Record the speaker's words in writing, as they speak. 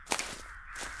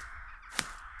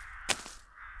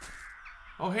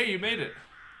Oh, hey, you made it.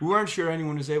 We weren't sure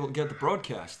anyone was able to get the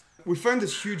broadcast. We found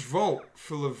this huge vault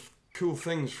full of cool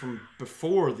things from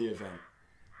before the event.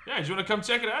 Yeah, do you want to come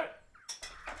check it out?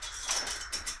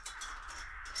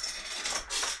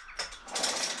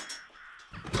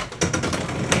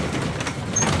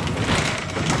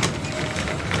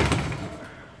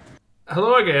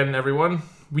 Hello again, everyone.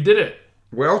 We did it.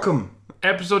 Welcome.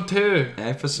 Episode 2.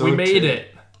 Episode We made 2. it.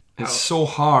 It's so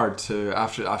hard to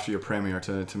after your premiere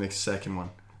to make a second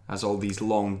one, as all these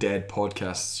long dead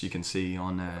podcasts you can see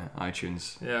on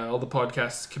iTunes. Yeah, all the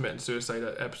podcasts committing suicide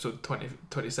at episode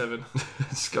 27.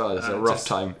 It's a rough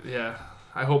time. Yeah,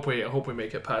 I hope we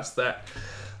make it past that.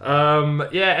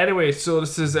 Anyway, so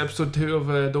this is episode 2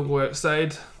 of Don't Go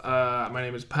Outside. My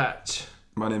name is Patch.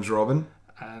 My name's Robin.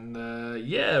 And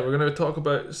we're gonna talk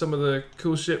about some of the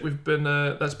cool shit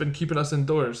that's been keeping us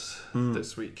indoors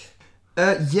this week.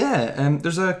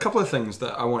 There's a couple of things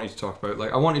that I wanted to talk about.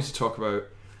 I wanted to talk about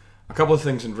a couple of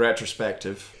things in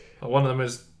retrospective. One of them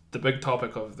is the big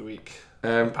topic of the week,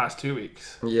 the past 2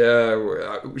 weeks.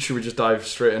 Yeah, should we just dive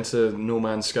straight into No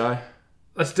Man's Sky?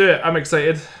 Let's do it. I'm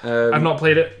excited. I've not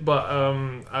played it, but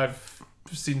I've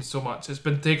seen so much. It's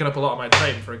been taking up a lot of my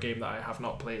time for a game that I have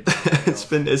not played.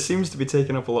 It seems to be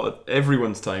taking up a lot of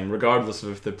everyone's time, regardless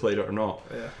of if they played it or not.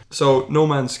 Yeah. So No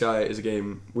Man's Sky is a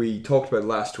game we talked about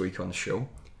last week on the show,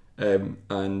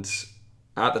 and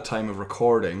at the time of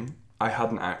recording, I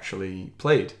hadn't actually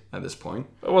played at this point.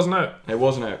 It wasn't out. It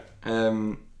wasn't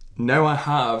out. Now I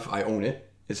have. I own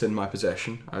it. It's in my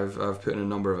possession. I've put in a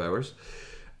number of hours,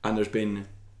 and there's been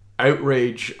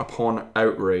outrage upon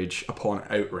outrage upon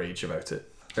outrage about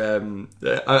it. I think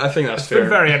that's fair. It's been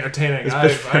very entertaining.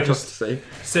 I just to say.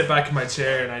 sit back in my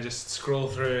chair and I just scroll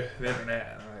through the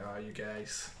internet and I'm like, oh, you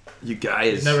guys. You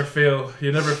never fail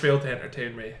to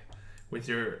entertain me with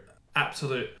your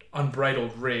absolute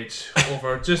unbridled rage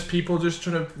over just people just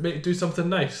trying to do something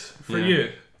nice for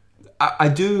you. I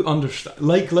do understand.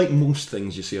 Like most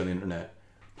things you see on the internet,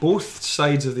 both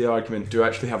sides of the argument do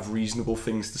actually have reasonable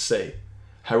things to say.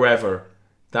 However,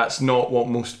 that's not what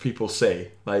most people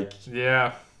say. So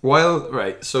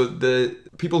the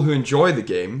people who enjoy the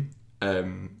game,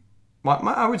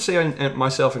 I would say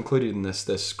myself included in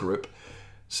this group,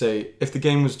 say if the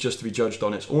game was just to be judged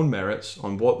on its own merits,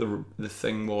 on what the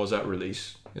thing was at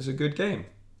release, it's a good game.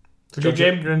 It's a good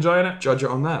game, you're enjoying it? Judge it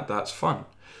on that, that's fun.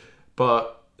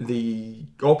 But the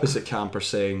opposite camp are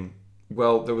saying,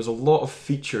 well, there was a lot of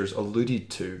features alluded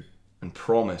to and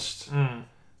promised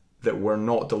that were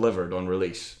not delivered on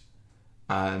release,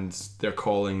 and they're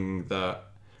calling that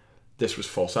this was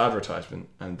false advertisement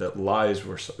and that lies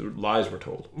were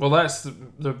told. Well, that's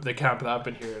the camp that I've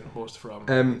been hearing most from.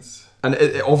 And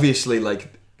it obviously,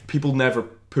 people never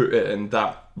put it in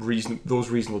those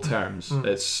reasonable terms.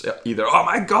 It's either, oh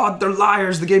my god, they're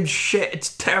liars, the game's shit,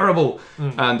 it's terrible,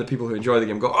 and the people who enjoy the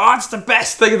game go, oh, it's the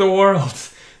best thing in the world.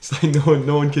 It's like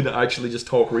no one can actually just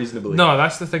talk reasonably. No,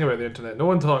 that's the thing about the internet. No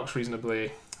one talks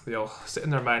reasonably. They all sit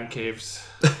in their man caves,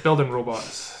 building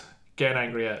robots, getting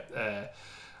angry at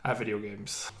video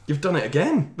games. You've done it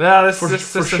again. Yeah, this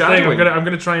is the thing. I'm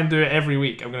gonna try and do it every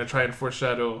week. I'm gonna try and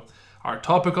foreshadow our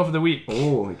topic of the week.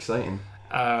 Oh, exciting!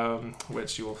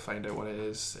 Which you will find out what it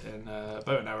is in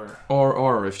about an hour.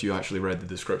 Or if you actually read the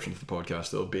description of the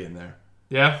podcast, it'll be in there.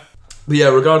 Yeah. But yeah,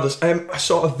 regardless, I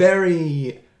saw a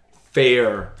very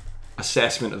fair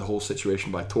assessment of the whole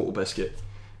situation by Total Biscuit.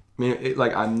 I mean,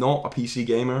 I'm not a PC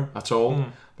gamer at all,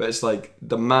 but it's like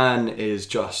the man is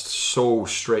just so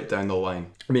straight down the line.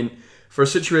 I mean, for a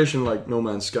situation like No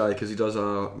Man's Sky, because he does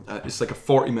it's like a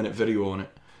 40-minute video on it,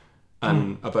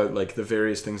 and about the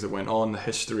various things that went on, the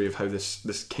history of how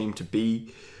this came to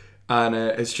be, and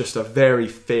it's just a very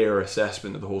fair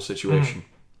assessment of the whole situation.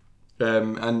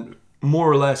 And more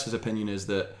or less, his opinion is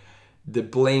that the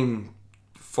blame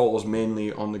falls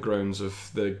mainly on the grounds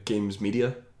of the game's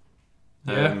media.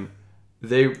 The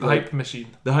hype machine.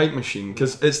 The hype machine,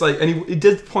 because it's and he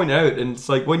did point out, and it's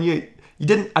when you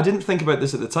didn't. I didn't think about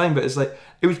this at the time, but it's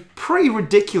it was pretty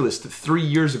ridiculous that 3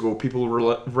 years ago people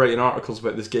were writing articles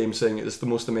about this game saying it's the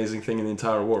most amazing thing in the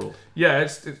entire world. Yeah,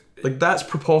 it's that's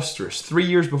preposterous. 3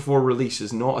 years before release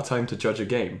is not a time to judge a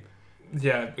game.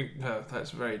 Yeah,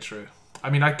 that's very true. I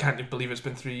mean, I can't believe it's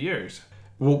been 3 years.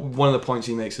 Well, one of the points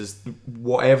he makes is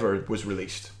whatever was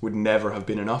released would never have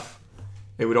been enough.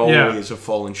 It would always have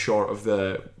fallen short of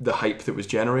the hype that was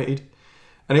generated.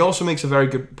 And he also makes a very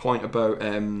good point about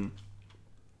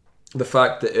the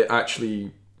fact that it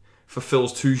actually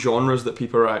fulfills two genres that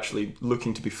people are actually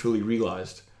looking to be fully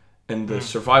realised, in the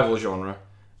survival genre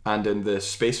and in the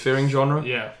spacefaring genre.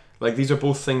 Yeah. These are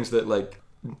both things that,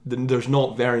 there's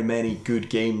not very many good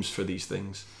games for these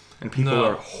things. And people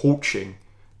are hoaching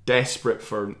desperate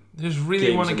for. They just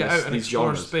really want to get out and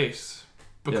explore space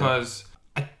because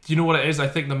you know what it is. I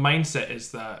think the mindset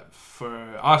is that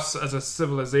for us as a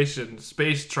civilization,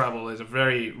 space travel is a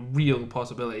very real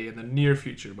possibility in the near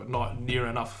future, but not near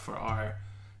enough for our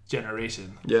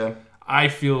generation. Yeah, I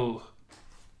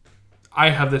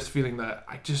have this feeling that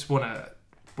I just want to.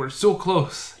 We're so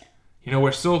close. You know,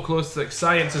 we're so close. Like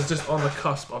science is just on the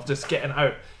cusp of just getting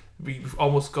out. We've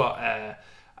almost got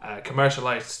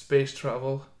commercialized space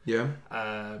travel. Yeah.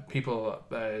 People,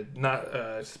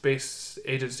 space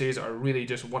agencies are really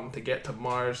just wanting to get to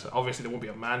Mars. Obviously, there won't be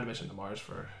a manned mission to Mars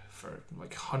for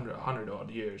like 100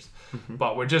 odd years. Mm-hmm.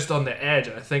 But we're just on the edge,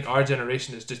 and I think our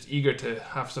generation is just eager to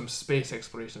have some space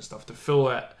exploration stuff to fill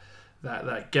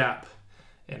that gap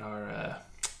in our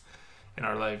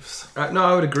lives. No,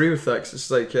 I would agree with that. 'Cause it's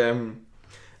like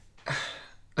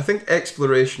I think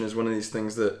exploration is one of these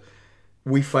things that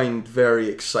we find very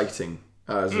exciting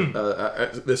as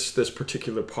this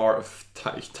particular part of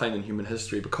time in human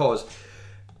history, because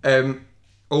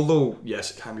although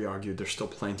yes, it can be argued there's still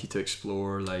plenty to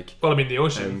explore. Like, well, I mean the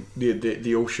ocean,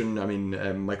 the ocean. I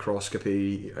mean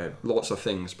microscopy, lots of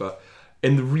things. But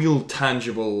in the real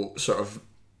tangible sort of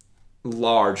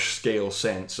large scale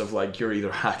sense of like you're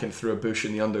either hacking through a bush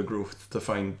in the undergrowth to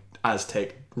find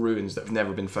Aztec ruins that have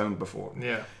never been found before.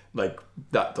 Yeah, like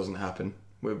that doesn't happen.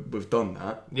 We've done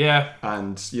that. Yeah.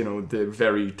 And, you know, the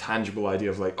very tangible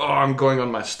idea of like, oh, I'm going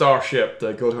on my starship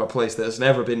to go to a place that has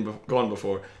never been gone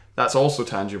before. That's also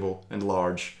tangible and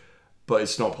large, but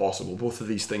it's not possible. Both of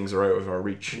these things are out of our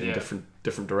reach in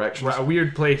different directions. We're at a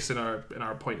weird place in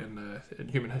our point in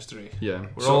human history. Yeah.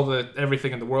 Where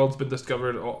everything in the world's been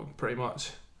discovered, pretty much,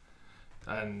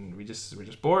 and we're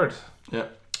just bored. Yeah.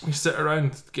 We sit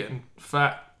around getting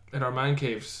fat in our man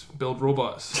caves, build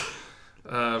robots.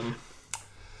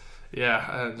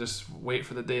 Yeah, and just wait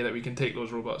for the day that we can take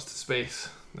those robots to space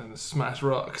and smash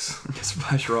rocks.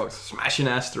 Smashing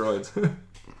asteroids.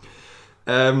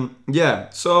 Yeah,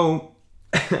 so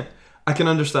I can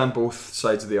understand both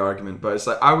sides of the argument, but it's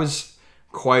like I was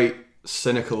quite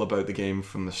cynical about the game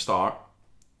from the start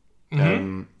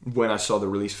when I saw the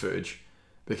release footage,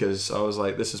 because I was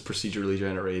like, this is procedurally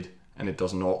generated, and it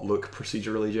does not look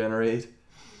procedurally generated.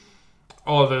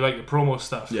 Oh, the promo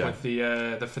stuff with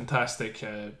the fantastic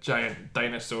giant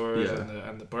dinosaurs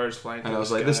and the birds flying. And I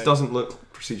was like, this doesn't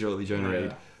look procedurally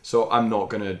generated, so I'm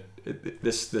not gonna.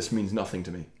 This means nothing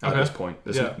to me at this point.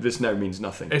 This now means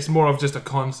nothing. It's more of just a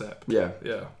concept. Yeah.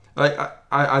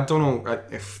 I don't know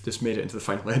if this made it into the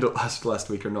final edit last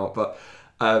week or not, but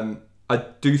I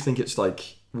do think it's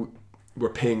like we're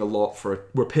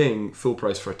paying full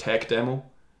price for a tech demo.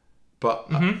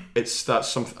 But that's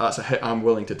a hit I'm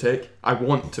willing to take. I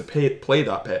want to play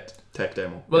that tech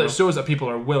demo. Well, it shows that people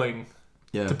are willing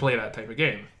to play that type of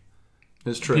game.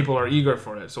 It's true. People are eager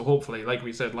for it. So hopefully, like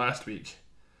we said last week,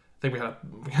 I think we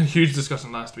had a huge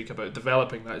discussion last week about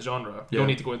developing that genre. You don't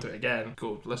need to go into it again.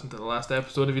 Go listen to the last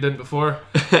episode if you didn't before.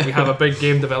 We have a big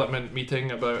game development meeting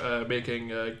about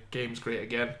making games great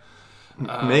again.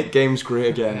 Make games great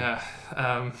again.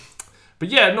 Yeah. But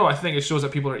yeah, no, I think it shows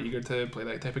that people are eager to play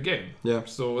that type of game. Yeah.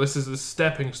 So this is the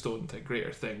stepping stone to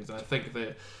greater things, and I think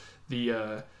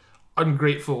the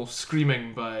ungrateful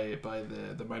screaming by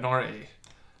the minority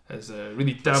has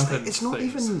really dampened. It's not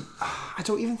things. even. I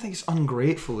don't even think it's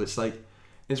ungrateful. It's like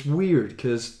it's weird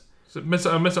because it's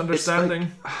a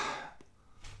misunderstanding.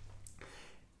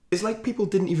 It's like people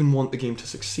didn't even want the game to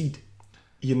succeed.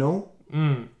 You know.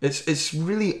 It's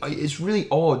really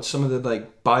odd, some of the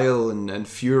like bile and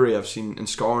fury I've seen and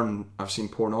scorn I've seen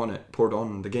poured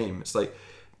on the game. It's like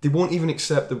they won't even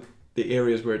accept the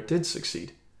areas where it did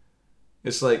succeed.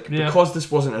 It's like because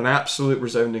this wasn't an absolute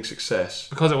resounding success,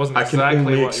 because it wasn't I can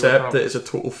only accept that it's a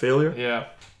total failure. Yeah.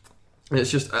 And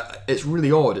it's just it's really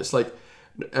odd. It's like,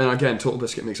 and again, Total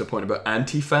Biscuit makes a point about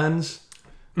anti-fans.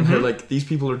 And they're like, these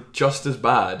people are just as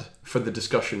bad for the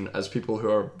discussion as people who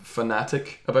are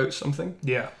fanatic about something.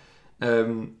 Yeah.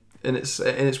 And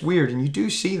it's weird, and you do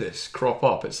see this crop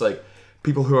up. It's like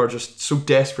people who are just so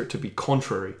desperate to be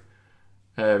contrary,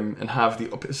 and have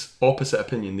the opposite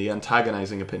opinion, the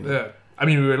antagonizing opinion. Yeah. I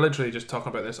mean, we were literally just talking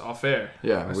about this off air.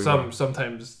 Yeah.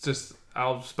 Sometimes just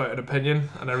I'll spout an opinion,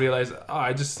 and I realize,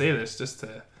 I just say this just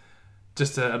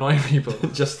to annoy people.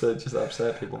 just to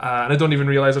upset people. And I don't even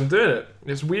realise I'm doing it.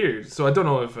 It's weird. So I don't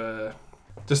know if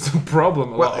just a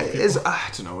problem. It is. I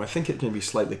don't know. I think it can be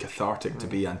slightly cathartic to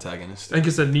be antagonistic. I think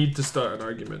it's a need to start an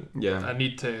argument. Yeah. I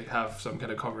need to have some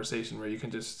kind of conversation where you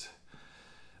can just,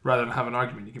 rather than have an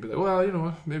argument, you can be like, well, you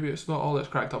know, maybe it's not all it's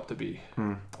cracked up to be.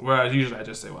 Whereas usually I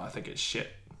just say, well, I think it's shit.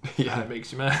 Yeah. And it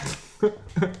makes you mad.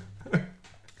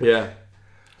 Yeah.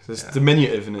 It's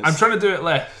diminutive and it's... I'm trying to do it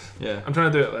less. Yeah. I'm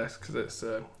trying to do it less because it's,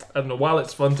 I don't know, while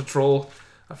it's fun to troll,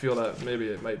 I feel that maybe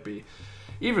it might be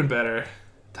even better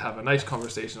to have a nice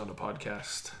conversation on the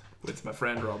podcast with my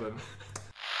friend Robin.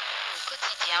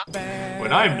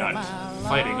 When I'm not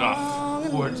fighting off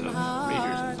hordes of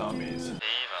raiders and zombies,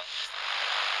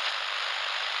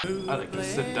 I like to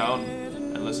sit down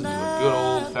and listen to a good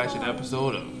old-fashioned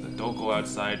episode of the Don't Go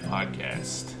Outside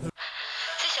podcast.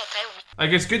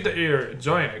 Like, it's good that you're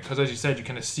enjoying it, because as you said, you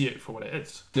kind of see it for what it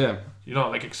is. Yeah. You're not,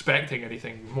 like, expecting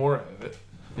anything more out of it.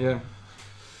 Yeah.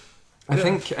 I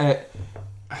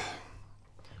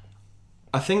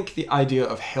think the idea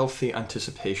of healthy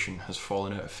anticipation has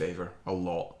fallen out of favour a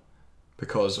lot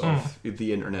because of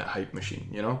the internet hype machine,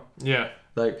 you know? Yeah.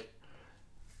 Like,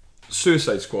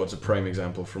 Suicide Squad's a prime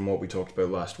example from what we talked about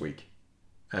last week.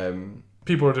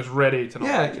 People are just ready to not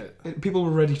like it. People were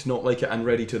ready to not like it and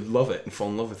ready to love it and fall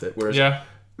in love with it. Whereas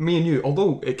me and you,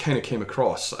 although it kind of came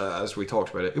across as we talked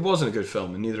about it, it wasn't a good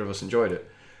film and neither of us enjoyed it.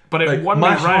 But it won me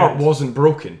round. My heart wasn't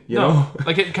broken, you know?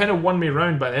 Like, it kind of won me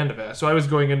round by the end of it. So I was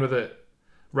going in with it,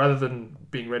 rather than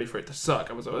being ready for it to suck,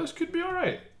 I was like, this could be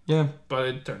alright. Yeah. But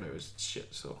it turned out it was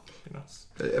shit, so, you know.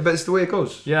 But it's the way it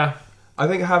goes. Yeah. I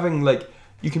think having, like,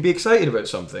 you can be excited about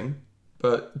something,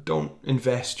 but don't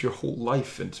invest your whole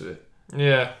life into it.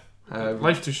 Yeah.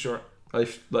 Life's too short.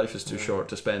 Life is too short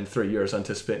to spend 3 years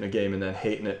anticipating a game and then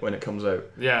hating it when it comes out.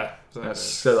 Yeah.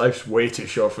 Life's way too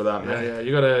short for that, man. Yeah.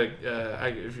 You gotta,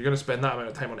 if you're gonna spend that amount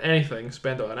of time on anything,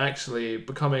 spend it on actually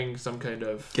becoming some kind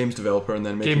of games developer and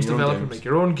then making your own games. Make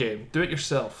your own game. Do it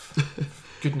yourself.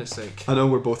 Goodness sake. I know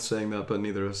we're both saying that, but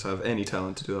neither of us have any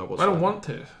talent to do that whatsoever. I don't want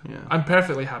to. Yeah. I'm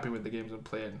perfectly happy with the games I'm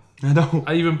playing. I know.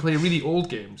 I even play really old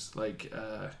games like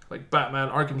Batman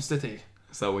Arkham City.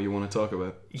 Is that what you want to talk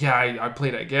about? Yeah, I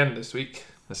played it again this week.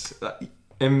 Just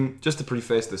to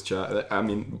preface this chat, I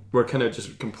mean, we're kind of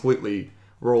just completely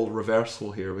role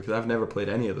reversal here because I've never played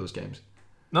any of those games.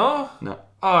 No? No.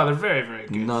 Oh, they're very, very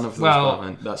good. None of those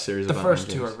Batman, that series of Batman games.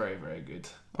 The first two are very, very good.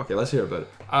 Okay, let's hear about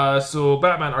it. So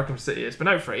Batman Arkham City, it's been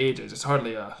out for ages. It's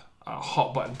hardly a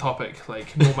hot button topic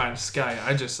like No Man's Sky.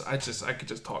 I could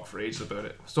just talk for ages about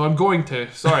it. So I'm going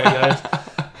to. Sorry, guys.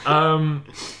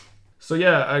 So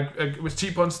yeah, it was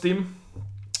cheap on Steam.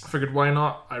 Figured why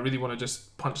not? I really want to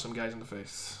just punch some guys in the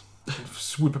face and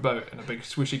swoop about in a big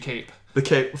swooshy cape. The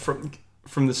cape from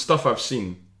the stuff I've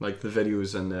seen, like the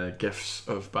videos and the gifs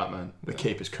of Batman, the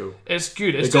cape is cool. It's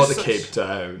good. They got the cape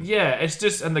down. Yeah, it's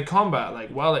just, and the combat, like,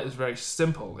 while it is very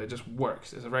simple, it just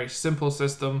works. It's a very simple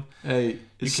system.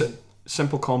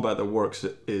 Simple combat that works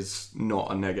is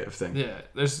not a negative thing. Yeah,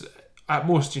 there's at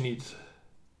most you need,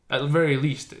 at the very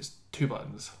least, it's 2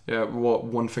 buttons. Yeah, what,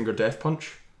 one finger death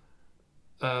punch?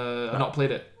 I've not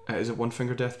played it. Is it one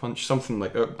finger death punch? Something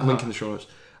like link in the show notes.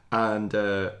 And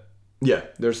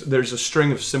there's a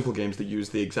string of simple games that use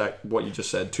the exact what you just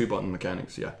said, 2 button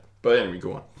mechanics. Yeah, but anyway,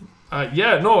 go on.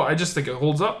 I just think it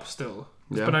holds up still.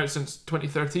 It's been out since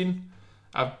 2013.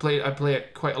 I play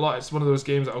it quite a lot. It's one of those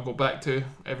games that I'll go back to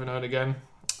every now and again,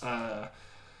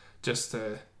 just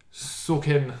to soak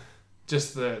in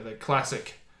just the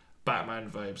classic Batman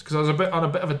vibes, because I was on a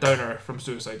bit of a downer from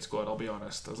Suicide Squad, I'll be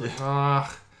honest. I was like,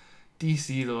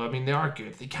 DC though, I mean, they are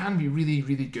good. They can be really,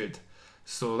 really good.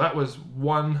 So that was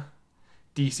one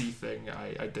DC thing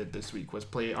I did this week, was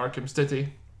play Arkham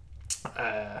City.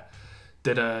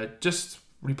 Just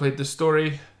replayed the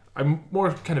story. I'm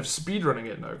more kind of speedrunning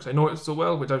it now, because I know it so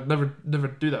well, which I would never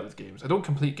do that with games. I don't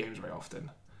complete games very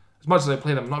often. As much as I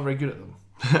play them, I'm not very good at them.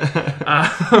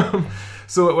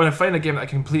 So when I find a game that I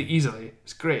can complete easily,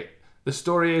 it's great. The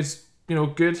story is,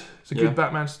 good. It's a good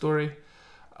Batman story.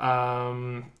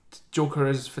 Joker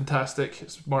is fantastic.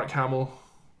 It's Mark Hamill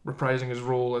reprising his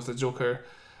role as the Joker.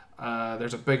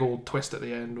 There's a big old twist at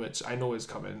the end, which I know is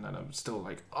coming, and I'm still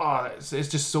like, it's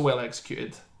just so well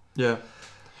executed. Yeah,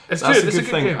 that's good. It's a good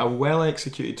thing. Game. A well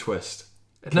executed twist.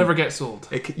 It never gets old.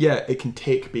 It can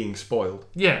take being spoiled.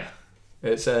 Yeah.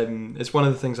 It's one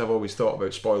of the things I've always thought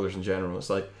about spoilers in general. It's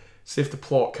like, see, if the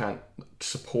plot can't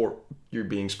support you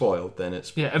being spoiled, then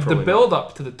it's if the build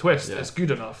up to the twist is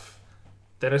good enough,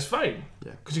 then it's fine.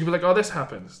 Yeah, because you can be like, this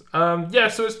happens. So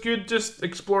it's good just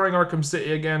exploring Arkham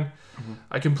City again. Mm-hmm.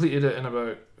 I completed it in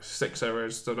about 6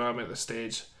 hours, so now I'm at the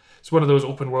stage. It's one of those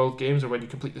open world games where when you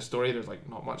complete the story, there's like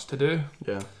not much to do.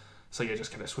 Yeah. So you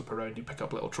just kind of swoop around, you pick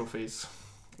up little trophies,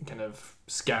 and kind of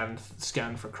scan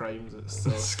for crimes.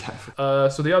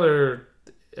 So the other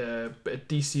bit of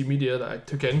DC media that I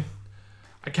took in,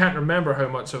 I can't remember how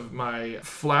much of my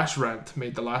Flash rant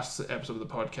made the last episode of the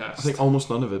podcast. I think almost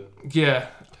none of it. Yeah.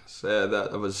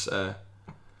 That was...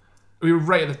 We were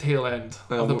right at the tail end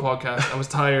of the podcast. I was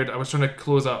tired. I was trying to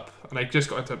close up. and I just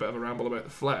got into a bit of a ramble about the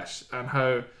Flash and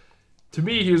how, to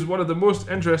me, he was one of the most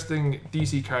interesting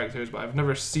DC characters, but I've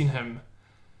never seen him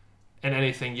in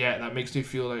anything yet that makes me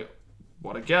feel like,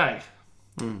 what a guy.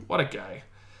 What a guy.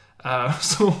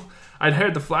 So I'd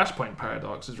heard the Flashpoint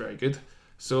Paradox is very good,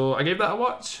 so I gave that a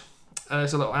watch.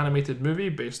 It's a little animated movie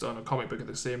based on a comic book of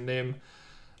the same name,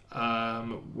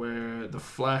 where the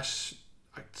Flash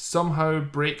somehow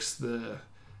breaks the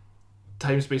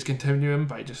time-space continuum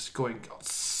by just going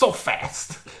so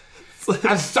fast.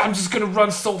 I'm just going to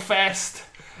run so fast.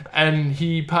 And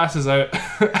he passes out.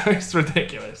 It's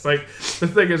ridiculous. Like, the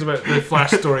thing is about the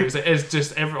Flash stories, it is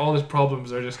just all his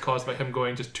problems are just caused by him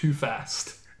going just too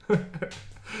fast.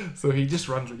 So he just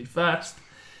runs really fast.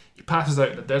 He passes out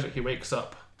in the desert. He wakes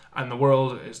up, and the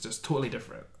world is just totally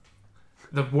different.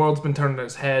 The world's been turned on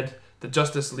its head. The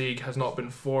Justice League has not been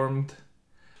formed.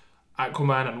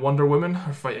 Aquaman and Wonder Woman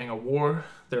are fighting a war.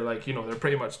 They're like, they're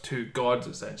pretty much two gods,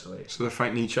 essentially. So they're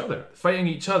fighting each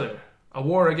other. A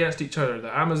war against each other.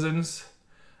 The Amazons,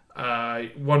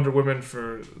 Wonder Woman,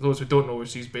 for those who don't know,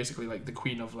 she's basically like the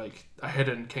queen of like a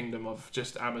hidden kingdom of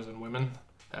just Amazon women,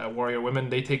 warrior women.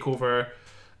 They take over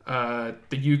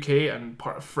the UK and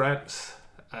part of France.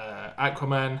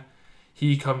 Aquaman,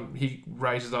 he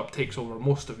rises up, takes over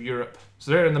most of Europe.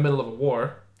 So they're in the middle of a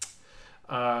war.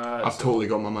 I've totally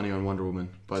got my money on Wonder Woman,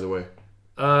 by the way.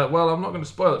 Well, I'm not going to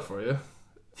spoil it for you.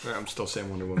 I'm still saying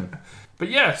Wonder Woman. But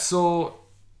yeah, so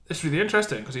it's really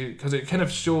interesting because it kind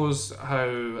of shows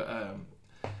how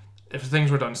if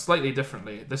things were done slightly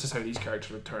differently, this is how these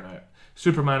characters would turn out.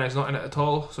 Superman is not in it at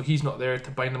all, so he's not there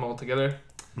to bind them all together.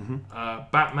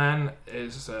 Batman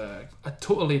is a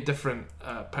totally different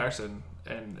person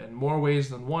in more ways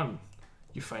than one,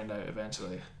 you find out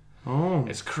eventually. Oh.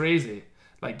 It's crazy.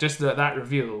 Like, just that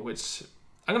reveal, which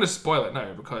I'm going to spoil it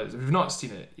now because if you've not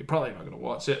seen it, you're probably not going to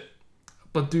watch it.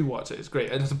 But do watch it. It's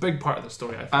great. And it's a big part of the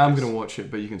story, I think. I'm going to watch it,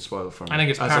 but you can spoil it for me. I think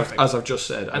it's perfect. As I've just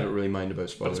said, I don't really mind about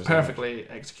spoilers. But it's perfectly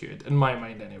executed, in my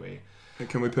mind anyway.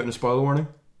 Can we put in a spoiler warning?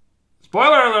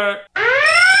 Spoiler alert!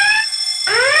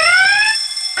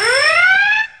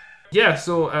 Yeah,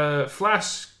 so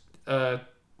Flash,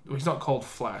 he's not called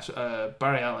Flash.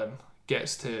 Barry Allen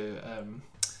goes to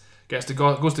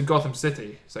Gotham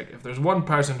City. It's like, if there's one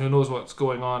person who knows what's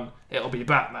going on, it'll be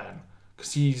Batman,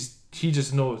 because he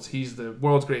just knows. He's the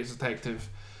world's greatest detective.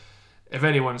 If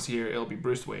anyone's here, it'll be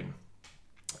Bruce Wayne.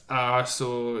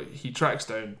 So he tracks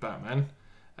down Batman.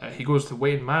 He goes to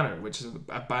Wayne Manor, which is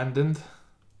abandoned.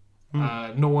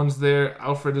 No one's there.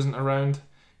 Alfred isn't around.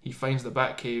 He finds the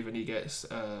Batcave and he gets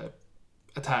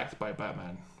attacked by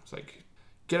Batman. It's like,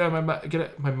 get out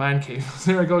of my man cave.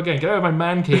 There I go again. Get out of my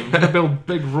man cave. I'm gonna build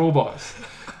big robots.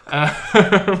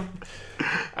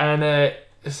 And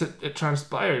it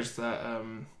transpires that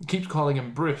he keeps calling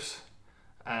him Bruce,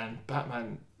 and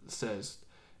Batman says,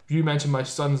 "If you mention my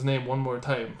son's name one more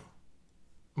time,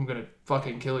 I'm gonna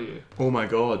fucking kill you." Oh my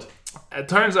god! It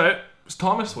turns out it's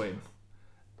Thomas Wayne.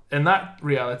 In that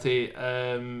reality,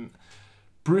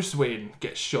 Bruce Wayne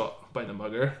gets shot by the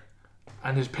mugger,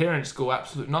 and his parents go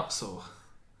absolute nutso.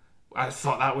 I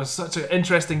thought that was such an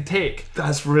interesting take.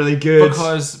 That's really good.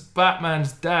 Because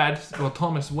Batman's dad, well,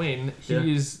 Thomas Wayne,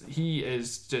 he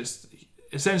is just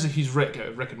essentially he's Rick out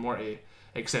of Rick and Morty,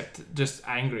 except just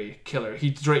angry killer.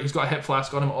 He's got a hip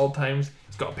flask on him at all times.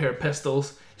 He's got a pair of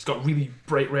pistols. He's got really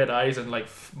bright red eyes and like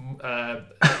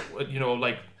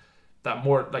like that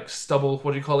more like stubble.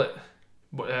 What do you call it?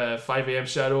 5 a.m.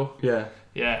 shadow.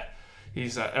 Yeah.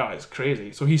 He's it's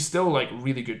crazy. So he's still like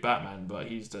really good Batman, but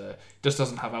he's just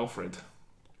doesn't have Alfred,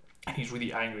 and he's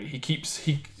really angry. He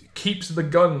keeps the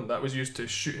gun that was used to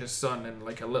shoot his son in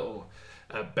like a little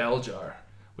bell jar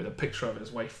with a picture of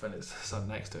his wife and his son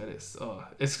next to it.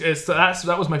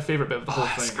 That was my favorite bit of the whole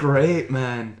thing. That's great,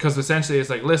 man. Because essentially it's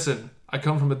like, listen, I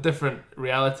come from a different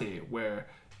reality where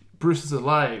Bruce is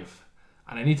alive,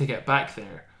 and I need to get back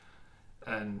there.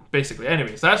 And basically,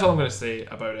 anyways, that's all I'm going to say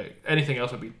about it. Anything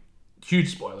else would be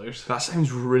huge spoilers. That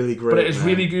sounds really great. But it is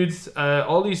really good. A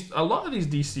lot of these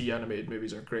DC animated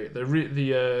movies are great.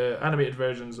 The animated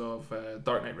versions of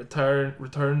Dark Knight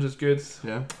Returns is good.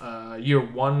 Yeah. Year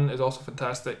One is also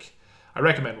fantastic. I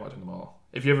recommend watching them all.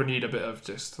 If you ever need a bit of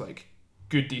just like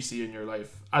good DC in your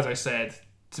life, as I said,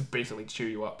 to basically cheer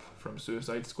you up from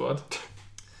Suicide Squad,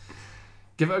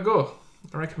 give it a go.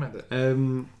 I recommend it.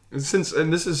 And this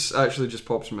is actually just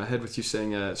pops in my head with you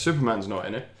saying Superman's not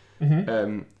in it.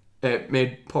 Mm-hmm.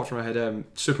 It popped in my head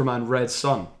Superman Red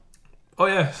Sun. Oh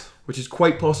yes. Which is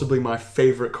quite possibly my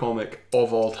favourite comic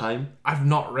of all time. I've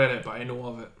not read it, but I know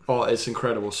of it. Oh, it's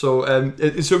incredible. So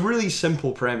it's a really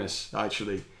simple premise,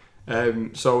 actually.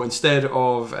 So instead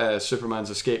of Superman's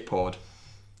escape pod,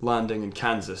 landing in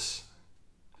Kansas.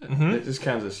 Mm-hmm. It's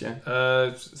Kansas, yeah.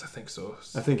 I think so.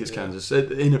 I think it's Kansas.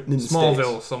 In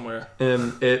Smallville somewhere.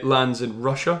 It lands in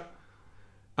Russia,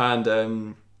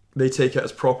 and they take it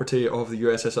as property of the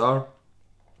USSR,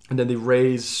 and then they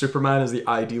raise Superman as the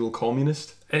ideal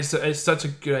communist. It's such a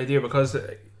good idea because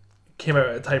it came out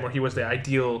at a time where he was the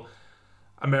ideal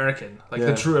American,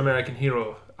 the true American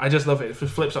hero. I just love it. It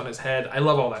flips on its head. I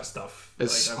love all that stuff.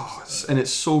 And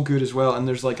it's so good as well. And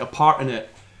there's like a part in it.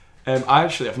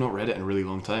 I've not read it in a really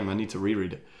long time. I need to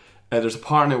reread it. There's a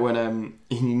part in it when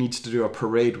he needs to do a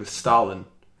parade with Stalin,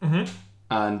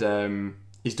 and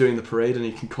he's doing the parade, and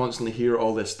he can constantly hear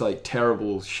all this like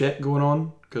terrible shit going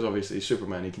on because obviously he's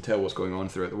Superman. He can tell what's going on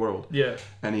throughout the world. Yeah.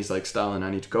 And he's like, Stalin, I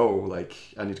need to go. Like,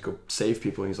 I need to go save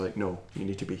people. And he's like, no, you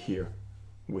need to be here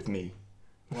with me.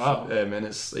 Wow. And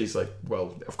he's like,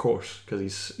 well, of course, because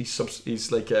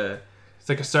he's like a. It's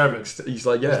like a servant. He's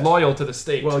like, yeah. He's loyal to the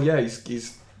state. Well, yeah,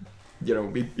 he's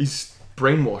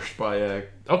brainwashed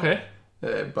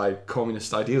by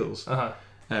communist ideals.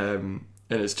 And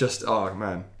it's just, oh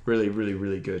man, really, really,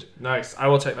 really good. Nice. I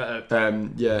will check that out.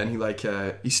 And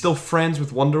he's still friends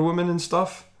with Wonder Woman and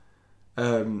stuff.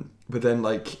 But then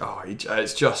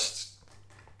it's just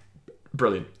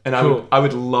brilliant. And cool. I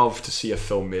would love to see a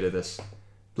film made of this.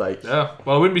 Well,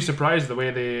 I wouldn't be surprised the way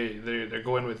they're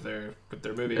going with their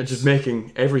movies. And just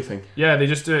making everything. Yeah, they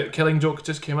just do it. Killing Joke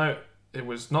just came out. It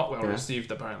was not well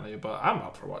received apparently, but I'm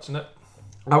up for watching it.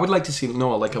 I would like to see a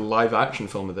live action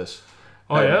film of this.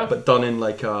 Oh yeah, but done in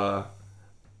a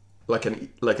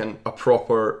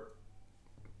proper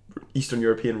Eastern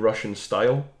European Russian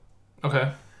style.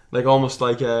 Okay. Almost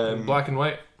like black and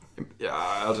white. Yeah,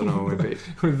 I don't know. Maybe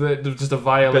with just a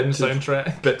violin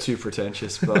soundtrack. Bit too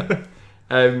pretentious, but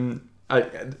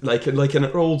like an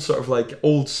old sort of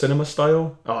old cinema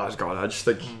style. Oh God, I just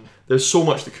think there's so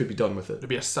much that could be done with it. It'd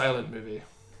be a silent movie.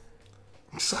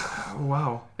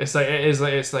 Wow. It's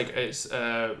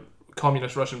a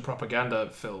communist Russian propaganda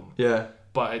film. Yeah.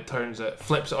 But it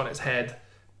flips it on its head.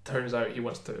 Turns out he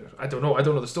wants to. I don't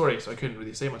know the story, so I couldn't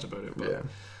really say much about it. But, yeah.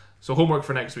 So homework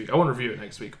for next week. I won't review it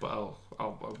next week, but I'll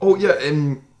Oh yeah,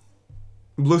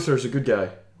 Luthor's a good guy,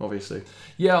 obviously.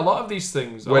 Yeah, a lot of these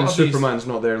things. When Superman's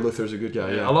not there, Luthor's a good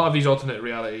guy. Yeah. A lot of these alternate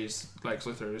realities, Lex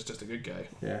Luthor is just a good guy.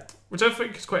 Yeah. Which I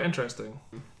think is quite interesting.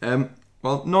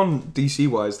 Well, non-DC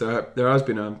wise, there has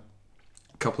been a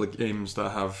couple of games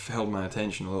that have held my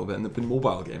attention a little bit, and they've been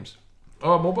mobile games.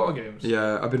 Oh, mobile games.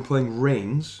 Yeah, I've been playing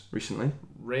Reigns recently.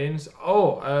 Reigns?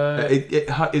 Oh,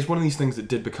 it's one of these things that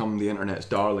did become the internet's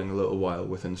darling a little while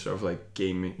within sort of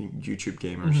gaming, YouTube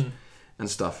gamers and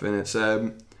stuff, and it's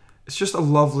just a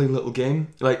lovely little game.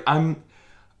 I'm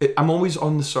always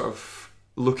on the sort of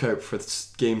lookout for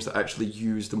games that actually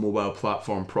use the mobile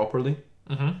platform properly,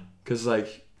 because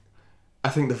I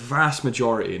think the vast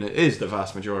majority, and it is the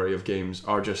vast majority of games,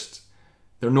 are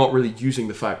they're not really using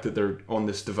the fact that they're on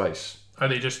this device. Are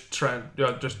they just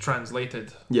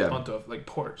translated onto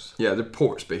ports? Yeah, they're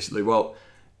ports basically. Well,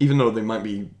 even though they might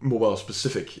be mobile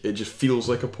specific, it just feels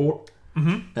like a port.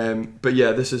 But yeah,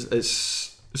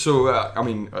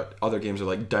 other games are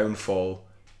like Downfall,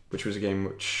 which was a game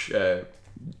which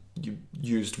you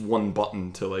used one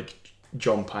button to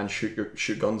jump and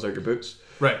shoot guns out your boots.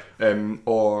 Right.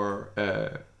 Or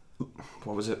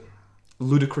what was it?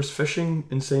 Ludicrous Fishing,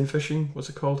 Insane Fishing. What's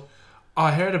it called? Oh,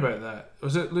 I heard about that.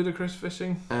 Was it Ludicrous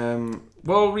Fishing?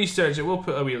 We'll research it. We'll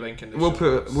put a wee link in the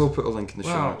show. We'll put a link in the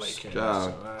show notes.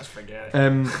 So let's forget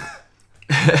it.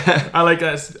 I like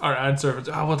that our answer.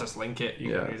 We'll just link it.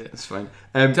 You can read it. It's fine.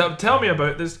 Tell me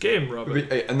about this game,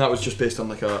 Robert. And that was just based on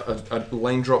a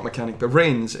line drop mechanic. But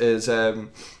Reigns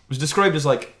was described as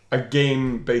a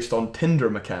game based on Tinder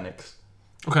mechanics.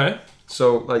 Okay.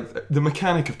 So, the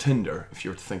mechanic of Tinder, if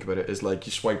you were to think about it, is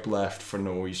you swipe left for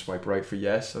no, you swipe right for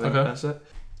yes. I think that's it.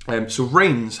 So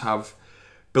Reigns have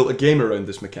built a game around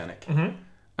this mechanic.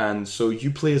 And so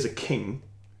you play as a king,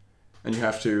 and you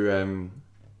have to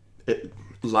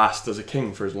last as a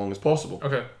king for as long as possible.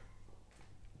 Okay.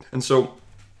 And so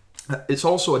it's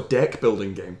also a deck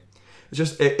building game.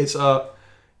 It's a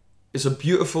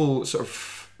beautiful sort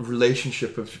of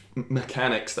relationship of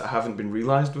mechanics that haven't been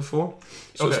realized before.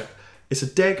 So it's a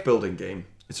deck building game,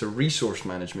 it's a resource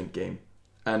management game,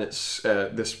 and it's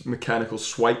this mechanical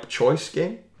swipe choice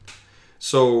game.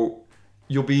 So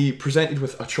you'll be presented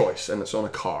with a choice, and it's on a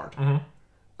card.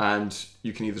 And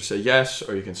you can either say yes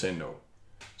or you can say no.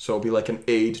 So it'll be like an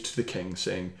aid to the king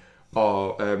saying,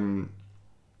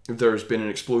 there's been an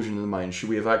explosion in the mine, should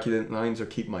we evacuate the mines or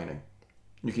keep mining?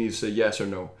 You can either say yes or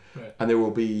no. Right. And there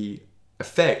will be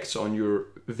effects on your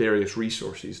various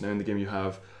resources. Now in the game you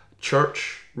have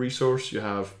church resource, you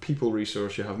have people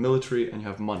resource, you have military, and you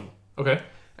have money. Okay.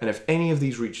 And if any of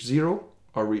these reach 0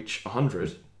 or reach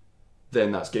 100,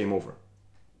 then that's game over.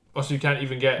 Oh, so you can't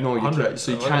even get 100? No, you can't.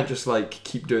 So you can't just like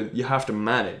keep doing. You have to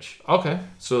manage. Okay.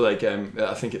 So like,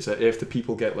 I think it's if the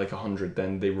people get like 100,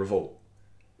 then they revolt.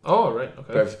 Oh, right.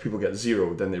 Okay. But if the people get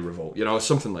 0, then they revolt. You know,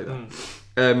 something like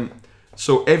that.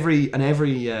 So every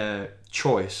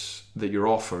choice that you're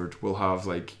offered will have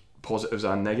like positives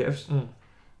and negatives.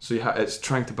 So it's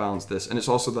trying to balance this, and it's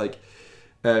also like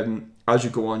as you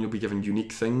go on, you'll be given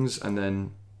unique things, and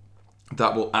then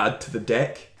that will add to the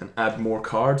deck and add more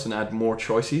cards and add more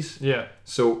choices. Yeah.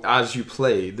 So as you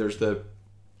play,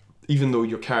 even though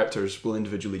your characters will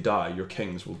individually die, your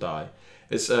kings will die.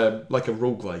 It's like a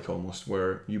roguelike almost,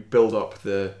 where you build up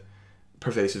the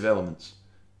pervasive elements.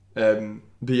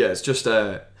 But yeah, it's just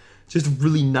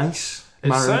really nice.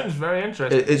 It sounds very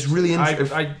interesting. It's really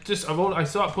interesting. I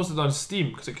saw it posted on Steam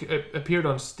because it appeared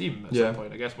on Steam at some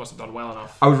point. I guess it must have done well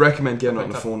enough. I would recommend getting it on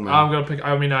the phone, man. I'm gonna pick.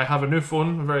 I mean, I have a new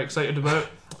phone. I'm very excited about it.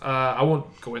 I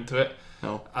won't go into it.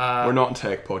 No, we're not a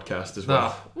tech podcast as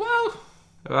well. No.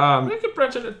 Well, we could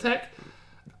branch into tech.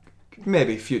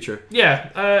 Maybe future.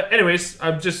 Yeah. Anyways,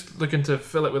 I'm just looking to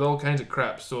fill it with all kinds of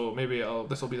crap. So maybe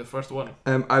this will be the first one.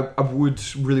 I would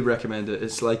really recommend it.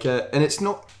 It's like and it's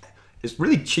not. It's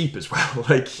really cheap as well.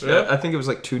 Like I think it was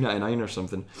like $2.99 or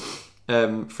something.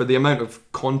 For the amount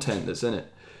of content that's in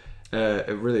it.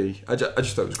 It really, I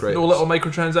just thought it was great. No little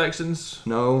microtransactions.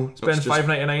 No. Spend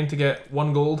 $5.99 to get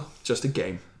 1 gold. Just a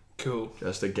game. Cool.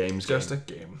 Just a game. Just a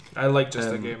game. I like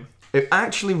just a game. It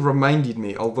actually reminded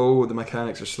me, although the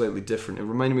mechanics are slightly different, it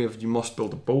reminded me of You Must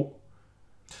Build a Boat.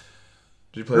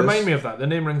 Did you play this? Remind me of that. The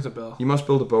name rings a bell. You Must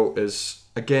Build a Boat is,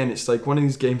 again, it's like one of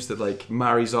these games that like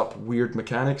marries up weird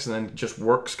mechanics and then just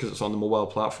works because it's on the mobile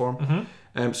platform.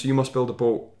 So You Must Build a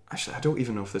Boat. Actually, I don't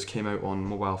even know if this came out on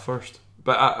mobile first,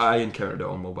 but I encountered it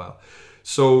on mobile.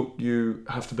 So you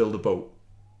have to build a boat.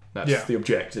 That's the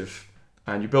objective.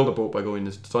 And you build a boat by going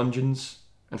into dungeons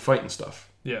and fighting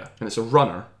stuff. Yeah. And it's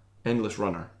a endless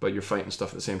runner, but you're fighting stuff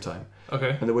at the same time.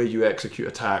 Okay. And the way you execute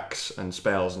attacks and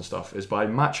spells and stuff is by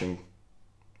matching.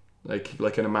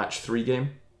 Like in a match 3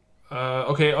 game.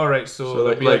 Okay, alright, so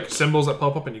there'll be like symbols that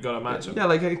pop up and you gotta match them. Yeah,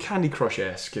 like a Candy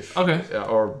Crush-esque.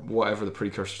 Or whatever the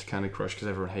precursor to Candy Crush, because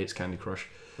everyone hates Candy Crush.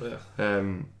 Yeah.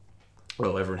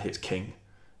 Well, everyone hates King.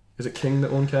 Is it King that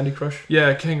owned Candy Crush?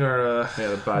 Yeah, King are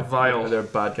they're bad. vile. They're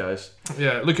bad guys.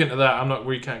 Yeah, look into that.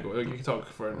 We can't go. You can talk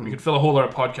for. We could fill a whole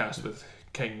other podcast with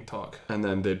King talk. And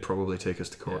then they'd probably take us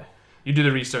to court. Yeah. You do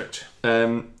the research.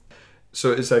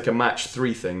 So it's like a match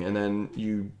 3 thing, and then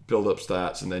you build up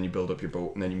stats, and then you build up your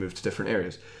boat, and then you move to different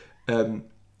areas. And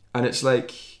it's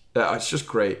like it's just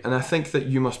great. And I think that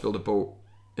You Must Build a Boat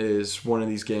is one of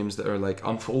these games that are like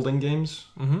unfolding games.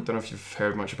 Don't know if you've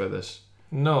heard much about this.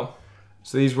 No.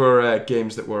 So these were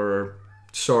games that were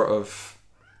sort of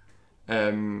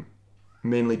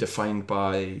mainly defined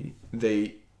by,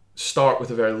 they start with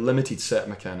a very limited set of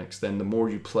mechanics. Then the more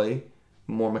you play,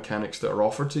 the more mechanics that are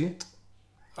offered to you.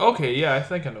 Okay, yeah, I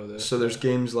think I know this. So there's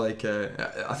games like,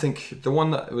 I think the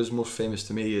one that was most famous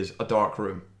to me is A Dark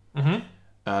Room.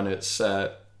 And it's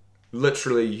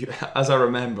literally, as I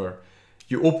remember,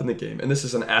 you open the game, and this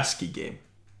is an ASCII game.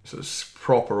 So it's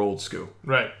proper old school.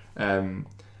 Right. And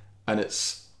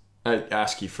it's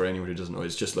ASCII, for anyone who doesn't know,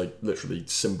 it's just like literally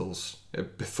symbols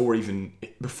before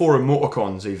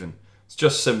emoticons even. It's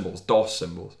just symbols, DOS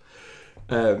symbols.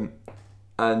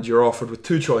 And you're offered with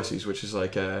 2 choices, which is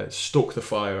like stoke the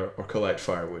fire or collect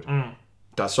firewood.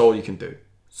 That's all you can do.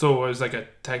 So it's like a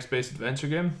text-based adventure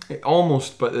game?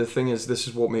 Almost, but the thing is, this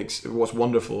is what's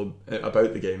wonderful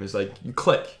about the game is like you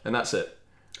click and that's it.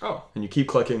 Oh. And you keep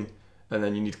clicking, and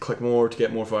then you need to click more to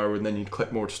get more firewood, and then you need to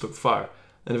click more to stoke the fire.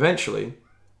 And eventually,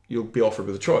 you'll be offered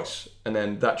with a choice, and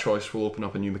then that choice will open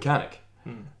up a new mechanic,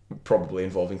 probably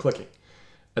involving clicking.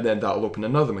 And then that'll open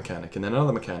another mechanic, and then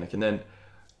another mechanic, and then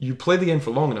you play the game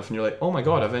for long enough and you're like, oh my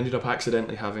god, I've ended up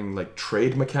accidentally having like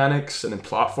trade mechanics and then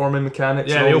platforming mechanics.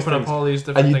 Yeah, they open up all these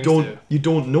different things. And you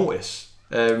don't notice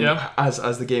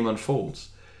as the game unfolds.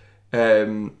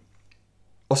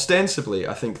 Ostensibly,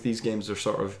 I think these games are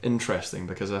sort of interesting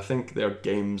because I think they're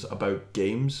games about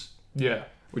games. Yeah.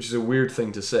 Which is a weird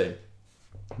thing to say.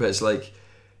 But it's like,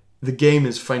 the game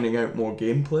is finding out more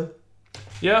gameplay.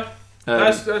 Yeah.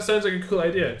 That sounds like a cool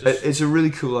idea. It's a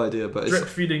really cool idea, but drip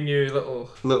feeding you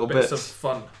little bits of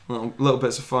fun. Little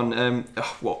bits of fun.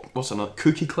 What's another?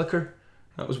 Cookie Clicker.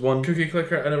 That was one. Cookie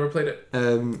Clicker. I never played it.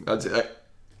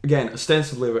 Again,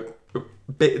 ostensibly,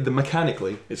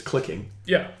 mechanically, it's clicking.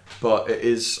 Yeah. But it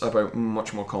is about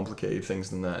much more complicated things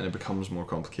than that, and it becomes more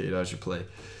complicated as you play.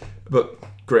 But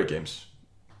great games.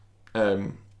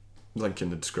 Link in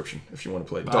the description if you want to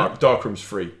play. Right. Darkroom's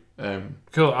free.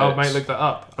 Cool. I might look that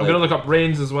up. I'm gonna look up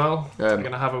Reigns as well. I'm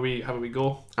gonna have a wee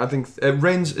go. I think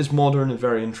Reigns is modern and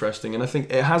very interesting, and I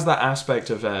think it has that aspect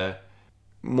of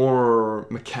more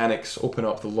mechanics open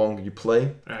up the longer you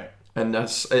play. Right. And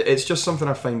it's just something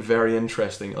I find very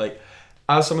interesting. Like,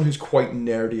 as someone who's quite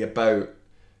nerdy about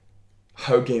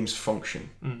how games function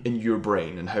in your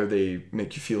brain and how they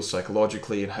make you feel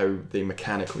psychologically and how they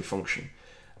mechanically function.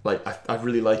 Like, I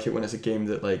really like it when it's a game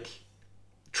that, like,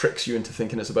 tricks you into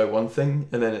thinking it's about one thing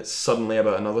and then it's suddenly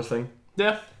about another thing.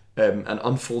 Yeah. And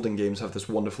Unfolding games have this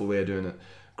wonderful way of doing it.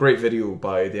 Great video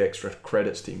by the Extra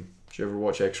Credits team. Did you ever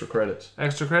watch Extra Credits?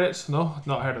 Extra Credits? No,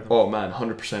 not heard of them. Oh man,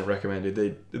 100% recommended.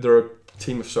 They're a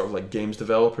team of sort of like games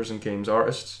developers and games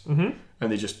artists, and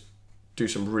they just do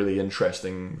some really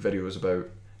interesting videos about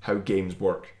how games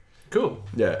work. Cool.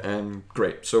 Yeah,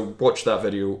 great. So watch that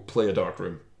video, play a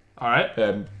Darkroom. All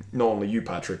right. Not only you,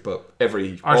 Patrick, but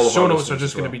our show notes are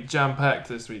just going to be jam packed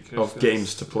this week of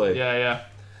games to play. Yeah.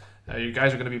 You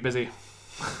guys are going to be busy.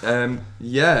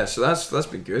 Yeah, so that's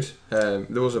been good.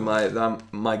 Those are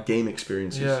my game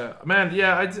experiences. Yeah, man.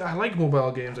 Yeah, I like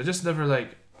mobile games. I just never I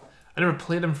never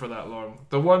played them for that long.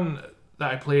 The one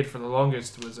that I played for the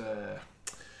longest was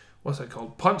what's it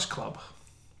called? Punch Club.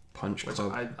 Punch which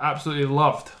Club. I absolutely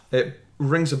loved. It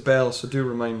rings a bell, so do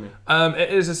remind me.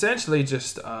 It is essentially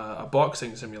just a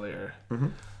boxing simulator,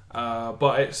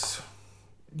 but it's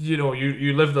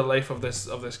you live the life of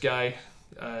this guy.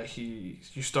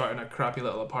 You start in a crappy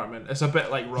little apartment. It's a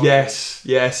bit like Rocky. Yes,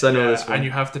 I know this one. And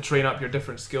you have to train up your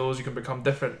different skills. You can become a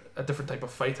different type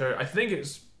of fighter. I think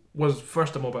was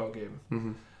first a mobile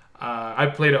game. I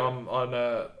played it on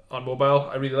mobile.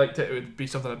 I really liked it. It would be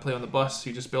something I'd play on the bus.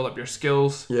 You just build up your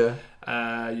skills. Yeah.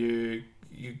 You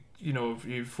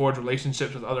forge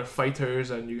relationships with other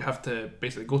fighters, and you have to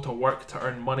basically go to work to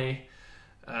earn money.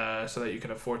 So that you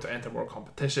can afford to enter more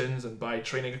competitions and buy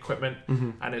training equipment,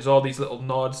 and there's all these little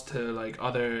nods to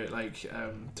other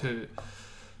to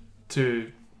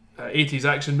 80s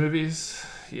action movies.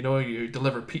 You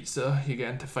deliver pizza, you get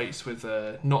into fights with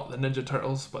not the Ninja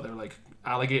Turtles, but they're like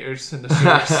alligators in the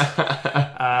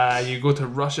sewers. You go to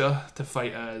Russia to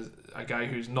fight a guy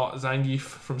who's not Zangief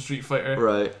from Street Fighter,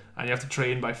 right? And you have to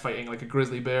train by fighting like a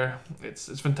grizzly bear. It's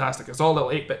fantastic. It's all little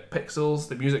 8-bit pixels.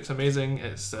 The music's amazing.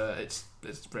 It's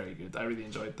very good. I really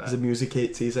enjoyed that. Is the music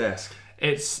 80s-esque?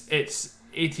 It's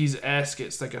 80s-esque.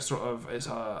 It's like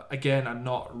again a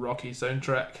not Rocky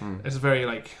soundtrack. It's very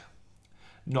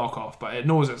knockoff, but it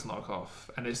knows it's knockoff,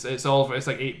 and it's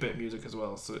like 8-bit music as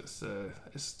well. So it's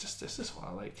just what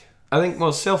I like. I think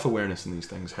self-awareness in these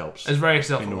things helps. It's very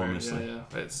self-aware. Yeah.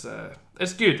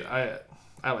 It's good. I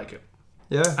like it.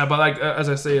 Yeah. But as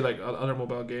I say, other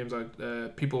mobile games,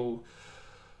 people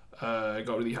got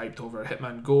really hyped over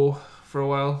Hitman Go for a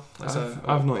while.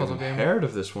 I've not even heard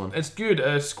of this one. It's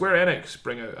good. Square Enix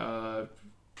bring out a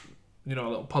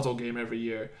little puzzle game every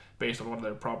year based on one of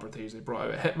their properties. They brought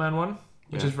out a Hitman one,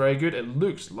 which is very good. It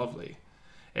looks lovely.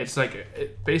 It's like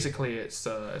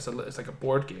it's like a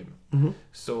board game.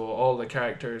 So all the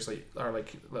characters are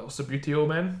like little Subbuteo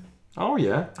men. Oh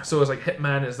yeah. So it's like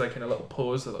Hitman is like in a little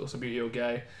pose, a little Subbuteo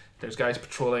guy. There's guys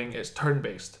patrolling. It's turn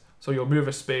based. So you'll move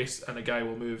a space and a guy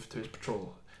will move to his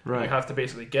patrol. Right. You have to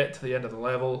basically get to the end of the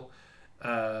level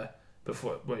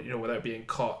before without being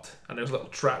caught. And there's little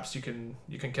traps you can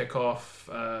kick off.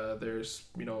 There's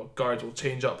guards will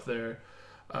change up their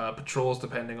patrols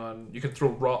depending on. You can throw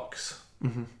rocks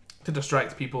to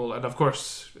distract people, and of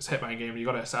course it's a Hitman game. You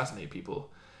got to assassinate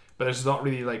people, but there's not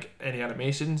really any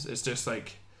animations. It's just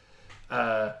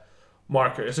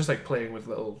marker. It's just like playing with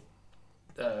little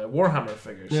Warhammer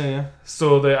figures. Yeah.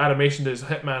 So the animation is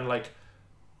Hitman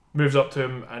moves up to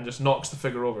him and just knocks the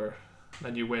figure over,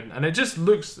 and you win. And it just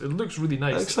looks really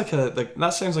nice. It looks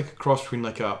that sounds like a cross between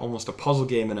almost a puzzle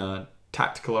game and a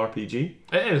tactical RPG.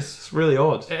 It is. It's really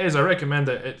odd. It is. I recommend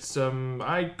it. It's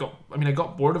I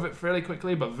got bored of it fairly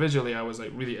quickly, but visually I was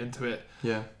really into it.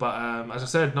 Yeah. But as I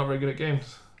said, not very good at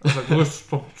games. I was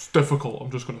like, it's difficult. I'm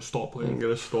just going to stop playing. I'm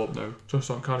going to stop now. Just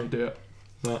so I can't do it.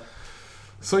 Yeah.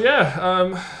 So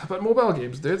yeah, but mobile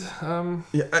games, dude.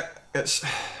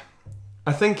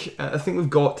 I think we've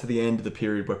got to the end of the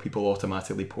period where people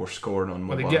automatically pour scorn on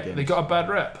mobile games. They got a bad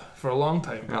rep for a long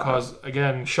time because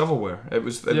again, shovelware. It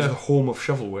was the home of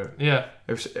shovelware. Yeah.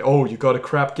 It was, you got a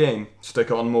crap game, stick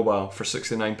it on mobile for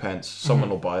 69p. Someone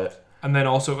will buy it. And then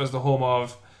also it was the home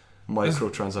of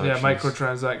microtransactions. Yeah,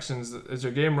 microtransactions. Is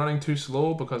your game running too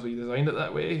slow because we designed it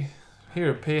that way?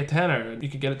 Here, pay a tenner and you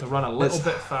can get it to run a little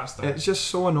bit faster. It's just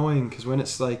so annoying because when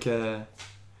it's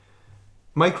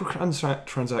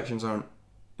microtransactions aren't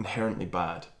inherently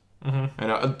bad.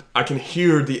 And I can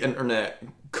hear the internet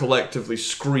collectively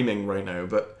screaming right now,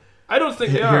 but I don't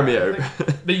think they hear me out.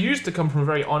 They used to come from a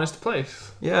very honest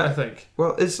place. Yeah, I think.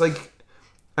 Well, it's like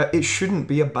it shouldn't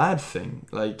be a bad thing.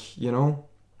 Like, you know,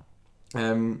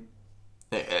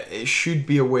 it should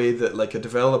be a way that like a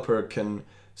developer can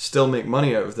still make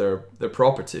money out of their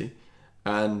property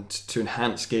and to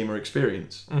enhance gamer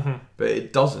experience. But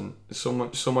it doesn't. So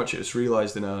much it's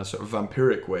realized in a sort of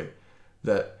vampiric way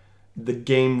that the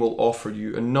game will offer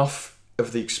you enough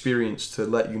of the experience to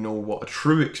let you know what a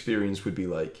true experience would be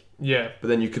like. Yeah. But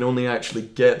then you can only actually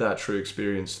get that true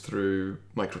experience through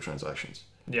microtransactions.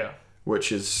 Yeah.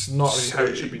 Which is not really how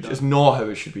it should be done. It's not how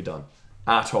it should be done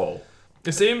at all.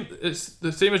 It's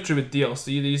the same is true with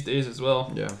DLC these days as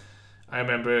well. Yeah. I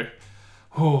remember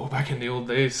back in the old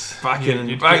days.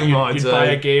 You'd buy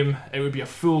a game, it would be a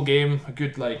full game, a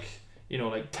good like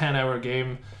 10-hour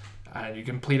game, and you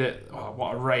complete it. Oh,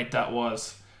 what a ride that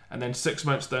was. And then 6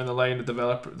 months down the line,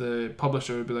 the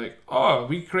publisher would be like, "Oh,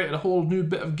 we created a whole new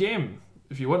bit of game.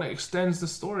 If you want, it extends the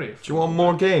story. Do you want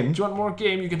more game? Do you want more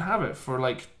game? You can have it for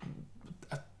like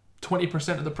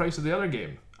 20% of the price of the other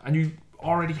game, and you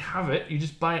already have it. You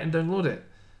just buy it and download it."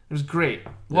 It was great.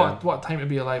 What time to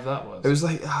be alive that was. It was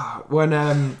like when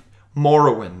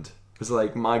Morrowind was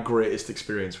like my greatest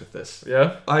experience with this.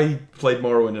 Yeah. I played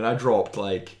Morrowind and I dropped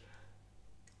like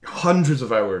hundreds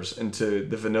of hours into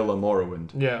the vanilla Morrowind.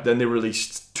 Yeah. Then they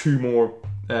released two more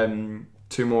add-on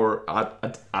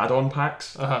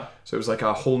packs. Uh-huh. So it was like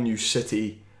a whole new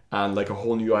city and like a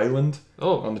whole new island.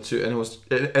 Oh. On the two, and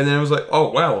then it was like, oh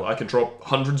well, I can drop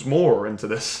hundreds more into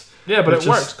this. Yeah, but it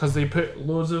works because they put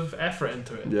loads of effort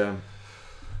into it. Yeah.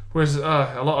 Whereas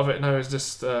a lot of it now is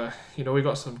just we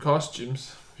got some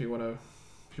costumes if you want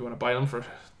to buy them for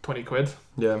 20 quid.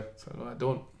 Yeah. So no, I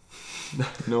don't.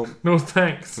 No. No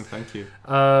thanks. No, thank you.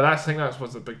 I think that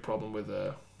was the big problem with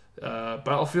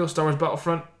Battlefield, Star Wars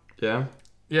Battlefront. Yeah.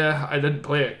 Yeah, I didn't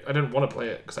play it. I didn't want to play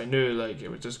it because I knew like it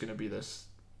was just going to be this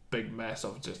big mess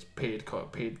of just paid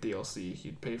DLC.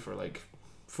 You'd pay for like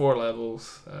 4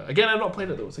 levels. Again, I've not played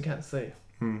it though, so I can't say.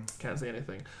 Can't say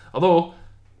anything. Although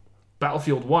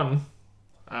Battlefield 1,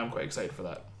 I'm quite excited for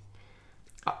that.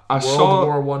 World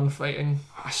War 1 fighting.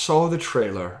 I saw the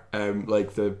trailer,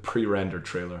 like the pre-rendered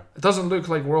trailer. It doesn't look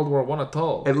like World War 1 at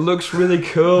all. It looks really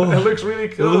cool. It looks really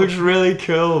cool. It looks really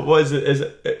cool. What is it?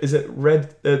 Is it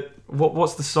red?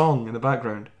 What's the song in the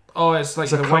background? Oh, it's like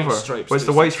the cover. White Stripes. Well, it's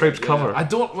the White Stripes cover. I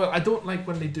don't like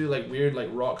when they do like weird like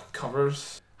rock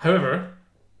covers. However,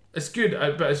 it's good,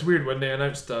 but it's weird when they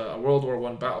announced a World War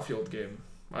 1 Battlefield game.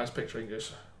 I was picturing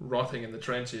just rotting in the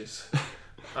trenches.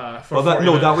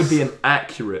 That would be an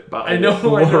accurate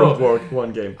World War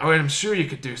 1 game. I mean, I'm sure you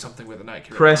could do something with an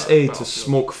accurate. Press A to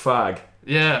smoke fag.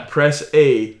 Yeah. Press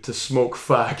A to smoke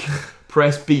fag.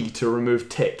 Press B to remove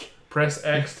tick. Press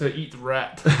X to eat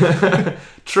rat.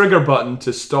 Trigger button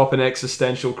to stop an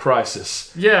existential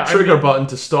crisis. Yeah. Trigger button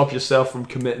to stop yourself from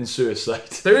committing suicide.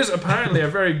 There is apparently a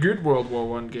very good World War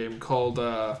 1 game called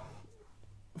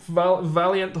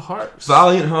Valiant Hearts.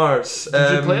 Valiant Hearts.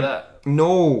 Did you play that?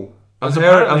 No. I've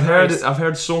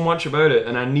heard so much about it,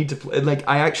 and I need to play. Like,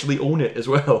 I actually own it as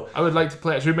well. I would like to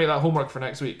play it. Should we make that homework for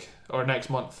next week or next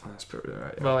month? That's probably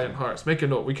right. Yeah. Valiant Hearts. Make a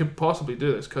note. We could possibly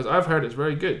do this because I've heard it's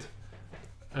very good,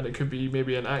 and it could be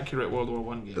maybe an accurate World War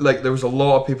 1 game. Like, there was a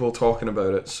lot of people talking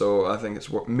about it, so I think it's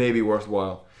maybe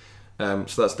worthwhile. So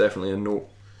that's definitely a note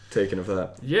taken of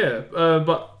that. Yeah,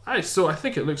 but I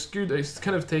think it looks good. It's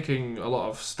kind of taking a lot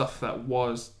of stuff that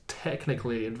was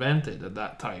technically invented at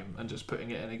that time and just putting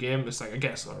it in a game. It's like, I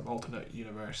guess, an alternate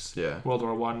universe. Yeah. World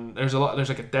War 1. There's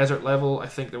like a desert level. I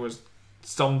think there was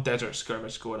some desert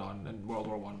skirmish going on in World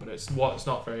War 1, but it's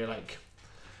not very like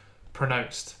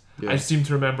pronounced. Yeah. I seem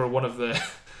to remember one of the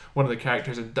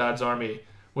characters in Dad's Army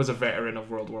was a veteran of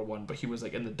World War 1, but he was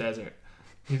like in the desert.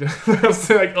 That's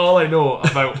like all I know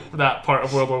about that part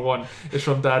of World War 1 is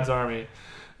from Dad's Army.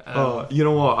 You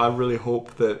know what? I really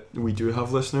hope that we do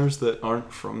have listeners that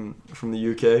aren't from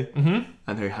the UK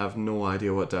and who have no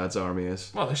idea what Dad's Army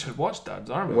is. Well, they should watch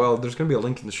Dad's Army. Well, there's going to be a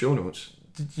link in the show notes.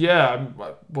 Yeah,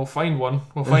 we'll find one.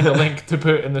 We'll find a link to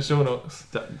put in the show notes.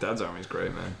 Dad's Army is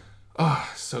great, man. Oh,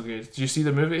 so good. Did you see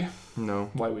the movie?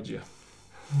 No. Why would you?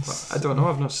 I don't know.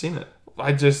 I've not seen it.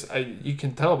 You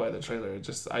can tell by the trailer.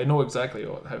 I know exactly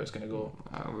how it's going to go.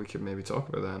 We could maybe talk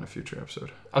about that in a future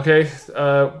episode. Okay.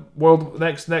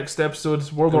 Next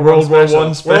episode, World War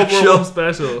 1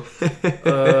 special.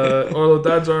 Although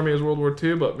Dad's Army is World War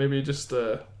 2, but maybe just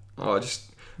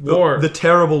war. The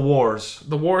terrible wars.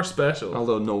 The war special.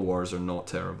 Although no wars are not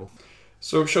terrible.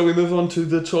 So shall we move on to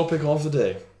the topic of the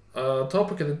day?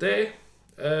 Topic of the day.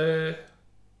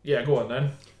 Yeah, go on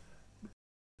then.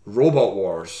 Robot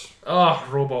Wars.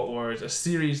 Robot Wars, a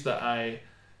series that I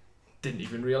didn't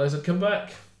even realise had come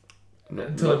back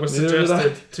until it was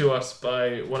suggested to us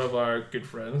by one of our good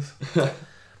friends.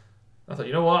 I thought,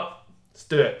 you know what? Let's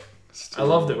do it. I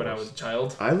loved it when I was a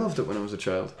child. I loved it when I was a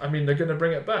child. I mean, they're going to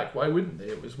bring it back. Why wouldn't they?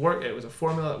 It was a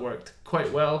formula that worked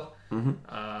quite well. Mm-hmm.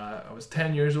 I was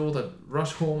 10 years old. I'd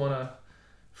rush home on a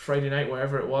Friday night,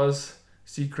 wherever it was,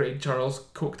 see Craig Charles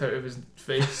coked out of his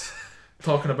face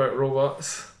talking about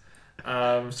robots.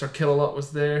 Sir Kill-A-Lot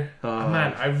was there.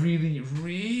 Man, I really,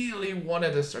 really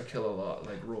wanted a Sir Kill-A-Lot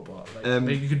robot.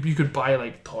 You could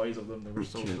buy toys of them. They were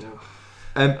so cool.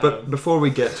 But before we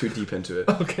get too deep into it,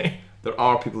 okay, there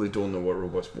are people who don't know what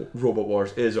Robot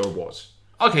Wars is or was.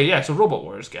 Okay, yeah. So Robot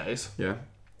Wars, guys. Yeah.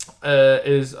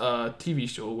 Is a TV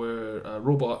show where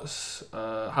robots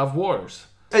have wars.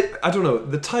 I don't know.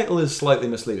 The title is slightly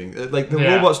misleading.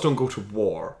 Robots don't go to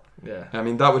war. Yeah. I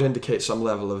mean, that would indicate some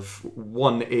level of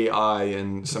AI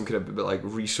and some kind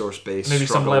of resource based. Maybe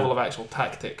struggle, some level of actual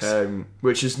tactics.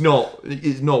 Which is not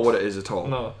what it is at all.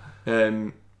 No.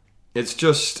 It's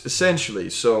just essentially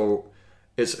it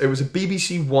was a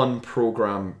BBC One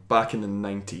programme back in the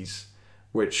 90s,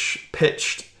 which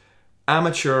pitched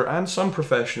amateur and some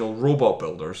professional robot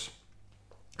builders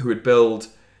who would build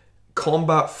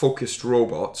combat-focused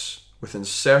robots within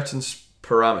certain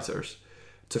parameters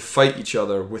to fight each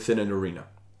other within an arena.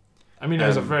 I mean, it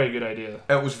was a very good idea.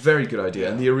 It was a very good idea.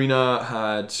 Yeah. And the arena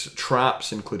had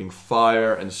traps, including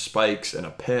fire and spikes and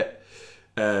a pit.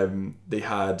 They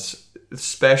had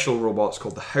special robots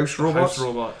called the house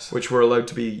robots, which were allowed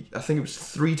to be, I think it was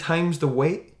 3 times the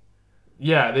weight.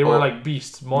 Yeah, they were like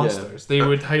beasts, monsters. Yeah. They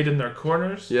would hide in their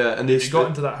corners. Yeah, and if you got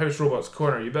into that house robot's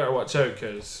corner, you better watch out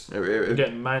because you're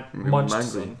getting munched.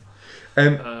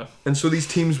 And so these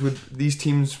teams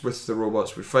with the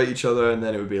robots would fight each other, and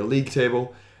then it would be a league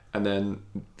table, and then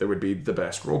there would be the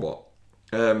best robot.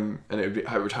 And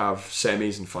it would have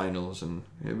semis and finals, and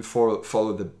it would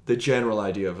follow the general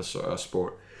idea of a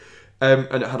sport. And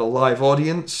it had a live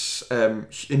audience,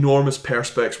 enormous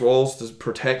perspex walls to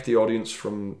protect the audience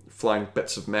from flying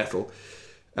bits of metal.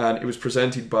 And it was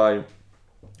presented by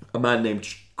a man named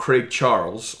Craig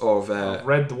Charles of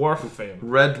Red Dwarf fame.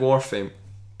 Red Dwarf fame.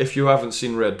 If you haven't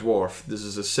seen Red Dwarf, this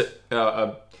is a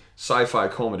sci-fi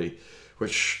comedy,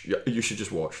 which you should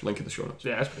just watch. Link in the show notes.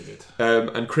 Yeah, that's pretty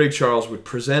good. And Craig Charles would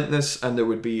present this, and there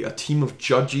would be a team of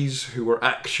judges who were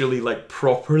actually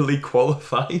properly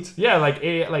qualified. Yeah,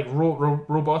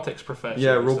 robotics professors.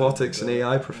 Yeah, robotics and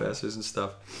AI professors and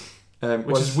stuff.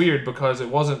 Which is weird because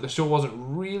the show wasn't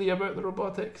really about the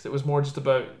robotics. It was more just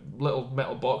about little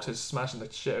metal boxes smashing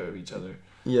the shit out of each other.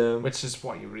 Yeah, which is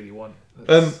what you really want.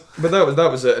 But that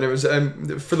was it, and it was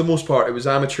for the most part it was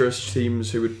amateurish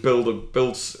teams who would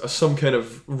build some kind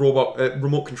of robot,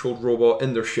 remote controlled robot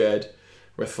in their shed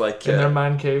with in their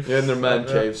man cave. Yeah, in their man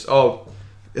caves. Oh,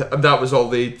 that was all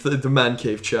the man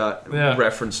cave chat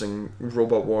referencing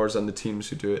Robot Wars and the teams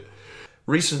who do it.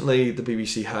 Recently, the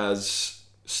BBC has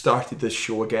started this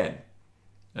show again,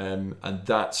 and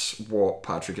that's what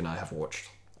Patrick and I have watched.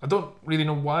 I don't really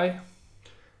know why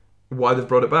they've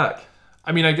brought it back.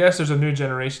 I mean, I guess there's a new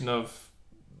generation of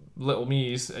little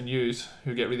me's and you's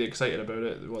who get really excited about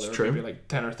it. Well, they're maybe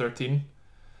 10 or 13.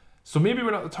 So maybe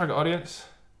we're not the target audience,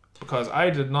 because I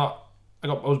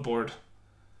was bored.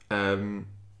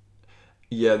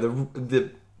 Yeah, the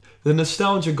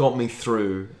nostalgia got me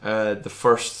through the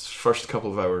first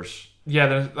couple of hours.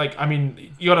 Yeah,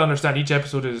 you got to understand, each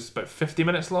episode is about 50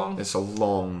 minutes long. It's a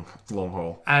long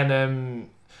haul. And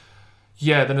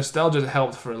yeah, the nostalgia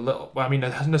helped for a little. Well, I mean,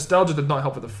 the nostalgia did not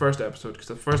help with the first episode, because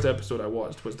the first episode I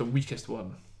watched was the weakest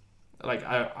one.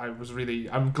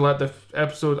 I'm glad the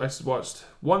episode I watched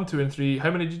 1, 2, and 3.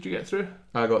 How many did you get through?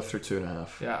 I got through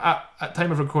 2.5. Yeah, at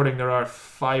time of recording there are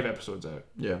 5 episodes out.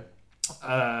 Yeah.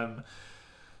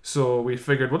 So we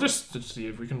figured we'll just see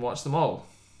if we can watch them all.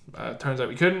 Turns out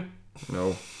we couldn't.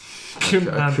 No. could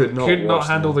not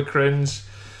handle the cringe.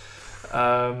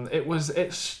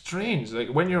 It's strange.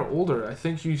 When you're older, I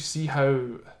think you see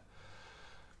how,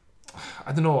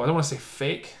 I don't know, I don't want to say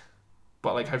fake,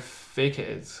 but how fake it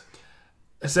is.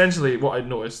 Essentially, what I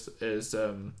noticed is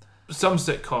some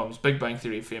sitcoms, Big Bang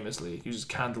Theory famously, uses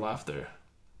canned laughter.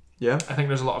 Yeah. I think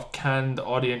there's a lot of canned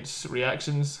audience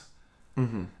reactions.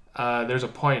 Mm-hmm. There's a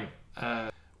point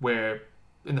where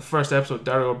in the first episode,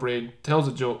 Daryl O'Brien tells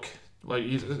a joke.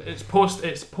 It's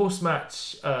post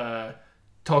match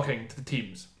talking to the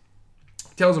teams.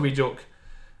 He tells a wee joke.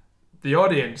 The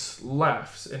audience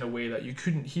laughs in a way that you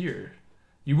couldn't hear.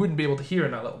 You wouldn't be able to hear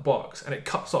in that little box, and it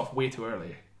cuts off way too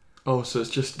early. Oh, so it's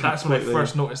just that's when I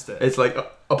first noticed it. It's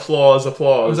applause. I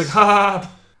was like,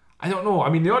 ha! I don't know. I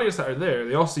mean, the audience that are there,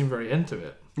 they all seem very into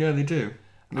it. Yeah, they do.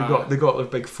 They got their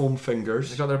big foam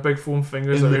fingers. They got their big foam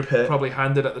fingers that they're probably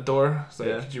handed at the door. It's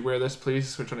like, could you wear this,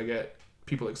 please? We're trying to get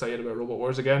people excited about Robot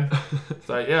Wars again. It's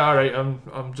like, yeah, all right.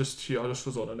 I just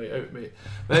was on a night out, mate.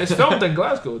 But it's filmed in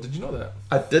Glasgow. Did you know that?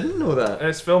 I didn't know that.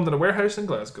 It's filmed in a warehouse in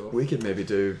Glasgow. We could maybe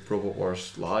do Robot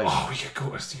Wars live. Oh, we could go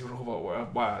to see Robot Wars.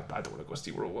 Well, I don't want to go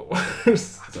see Robot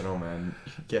Wars. I don't know, man.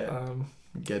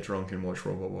 Get drunk and watch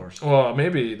Robot Wars. Well,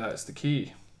 maybe that's the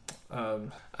key.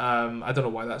 I don't know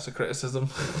why that's a criticism.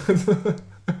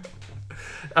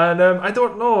 And I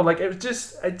don't know, like it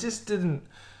just didn't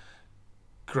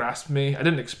grasp me. I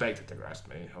didn't expect it to grasp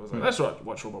me. I was like, let's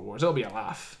watch Robot Wars. It'll be a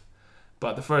laugh.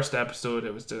 But the first episode,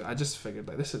 I just figured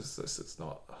like this is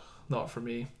not for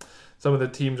me. Some of the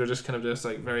teams are just kind of just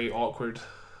like very awkward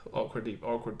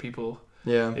people.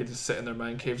 Yeah. They just sit in their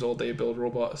man caves all day, build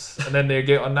robots, and then they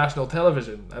get on national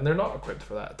television, and they're not equipped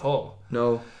for that at all.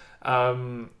 No.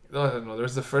 I don't know.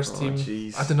 There's the first team.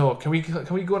 Geez. I don't know. Can we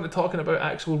go into talking about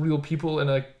actual real people in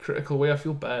a critical way? I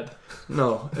feel bad.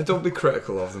 No, don't be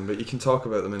critical of them, but you can talk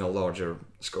about them in a larger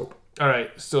scope. All right.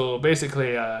 So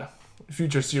basically,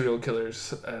 future serial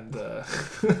killers and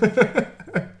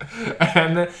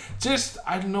and just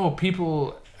I don't know,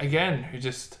 people again who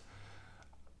just.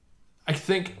 I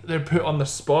think they're put on the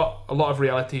spot. A lot of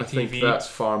reality TV. I think that's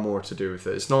far more to do with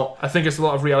it. It's not. I think it's a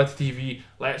lot of reality TV.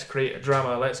 Let's create a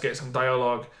drama. Let's get some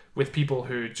dialogue with people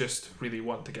who just really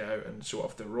want to get out and show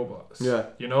off their robots. Yeah.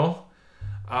 You know?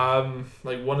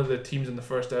 Like one of the teams in the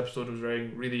first episode was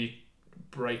wearing really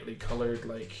brightly coloured,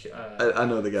 like... I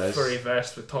know the guys. Furry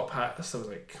vest with top hats. I was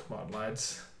like, come on,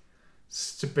 lads.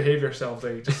 Just behave yourself.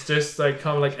 Like, just like,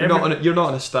 kind of like... You're not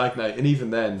on a stag night, and even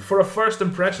then... For a first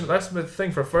impression, that's the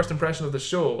thing, for a first impression of the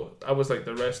show, I was like,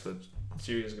 the rest of the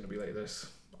series is going to be like this.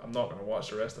 I'm not going to watch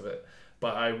the rest of it.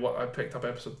 But I picked up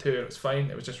episode 2, and it was fine.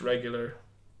 It was just regular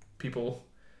people,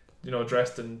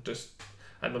 dressed in just...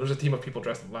 I don't know, there's a team of people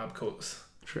dressed in lab coats.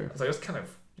 True. I was like, it's kind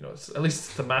of, it's, at least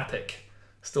it's thematic.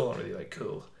 Still not really, like,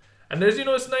 cool. And there's,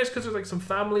 it's nice because there's, like, some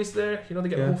families there. They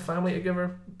get a whole family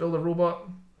together, build a robot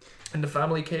in the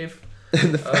family cave.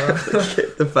 In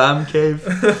the fam cave.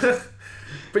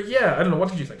 But yeah, I don't know, what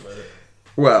did you think about it?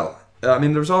 Well, I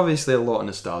mean, there's obviously a lot of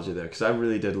nostalgia there because I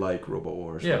really did like Robot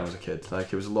Wars when I was a kid.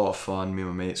 Like, it was a lot of fun. Me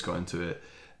and my mates got into it.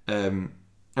 And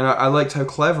I liked how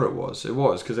clever it was. It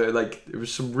was because it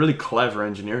was some really clever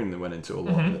engineering that went into a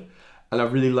lot of it. And I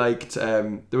really liked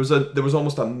there was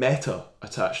almost a meta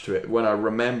attached to it when I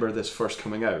remember this first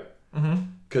coming out,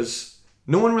 because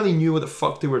no one really knew what the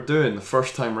fuck they were doing the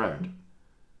first time round.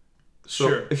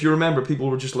 So if you remember, people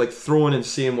were just like throwing and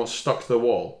seeing what stuck to the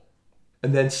wall,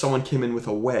 and then someone came in with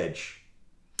a wedge.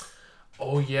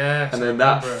 Oh yeah, and then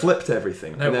that flipped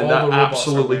everything, and then that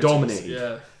absolutely dominated.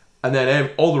 Yeah. And then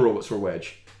all the robots were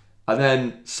wedge. And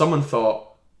then someone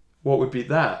thought, what would beat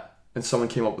that? And someone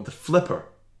came up with the flipper.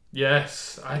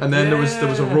 Yes. And then there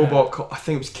was a robot called, I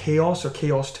think it was Chaos or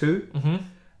Chaos 2. Mm-hmm.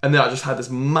 And then I just had this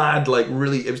mad, like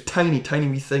really, it was tiny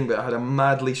wee thing, but it had a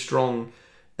madly strong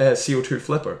CO2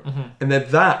 flipper. Mm-hmm. And then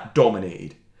that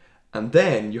dominated. And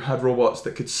then you had robots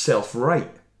that could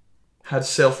self-right. Had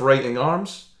self-righting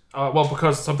arms. Well,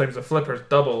 because sometimes the flippers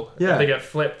double. Yeah. If they get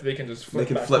flipped, they can just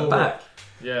flip back.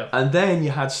 Yeah. And then you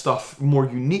had more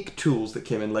unique tools that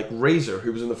came in, like Razor,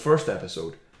 who was in the first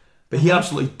episode. But he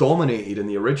absolutely dominated in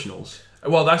the originals.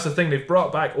 Well, that's the thing. They've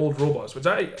brought back old robots, which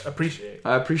I appreciate.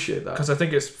 I appreciate that. Because I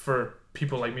think it's for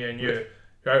people like me and you,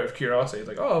 who are out of curiosity,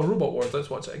 like, oh, Robot Wars, let's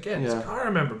watch it again. Yeah. Like, I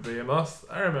remember Behemoth.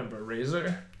 I remember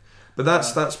Razor. But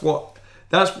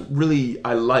that's really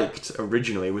I liked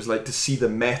originally, was like to see the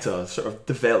meta sort of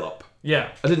develop. Yeah.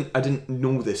 I didn't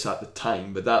know this at the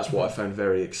time, but that's what I found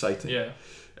very exciting. Yeah.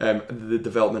 The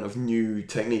development of new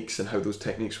techniques and how those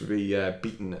techniques would be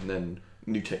beaten, and then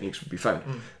new techniques would be found.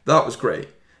 That was great.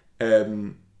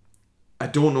 I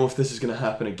don't know if this is going to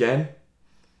happen again.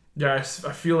 Yeah, I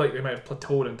feel like they might have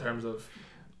plateaued in terms of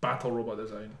battle robot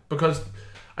design, because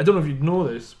I don't know if you know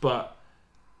this, but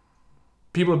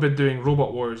people have been doing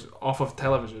Robot Wars off of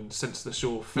television since the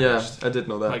show finished. Yeah, I did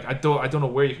know that. Like, I don't know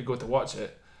where you could go to watch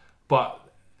it, but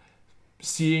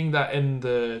seeing that in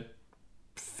the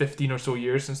 15 or so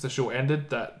years since the show ended,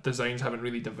 that designs haven't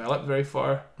really developed very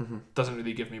far, doesn't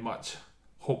really give me much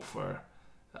hope for,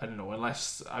 I don't know,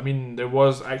 unless, I mean, there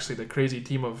was actually the crazy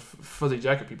team of Fuzzy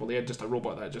Jacket people. They had just a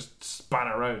robot that just span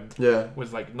around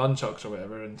with like nunchucks or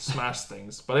whatever and smashed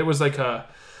things. But it was like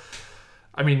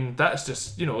I mean, that's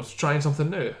just, it's trying something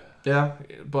new. Yeah.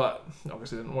 But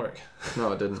obviously it didn't work.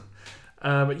 No, it didn't.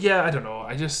 But yeah, I don't know.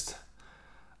 I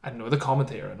don't know. The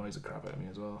commentator annoys the crap out of me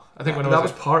as well. I think when that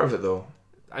was part of it though.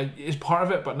 It's part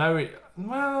of it, but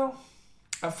now,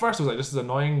 At first I was like, this is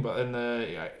annoying, but then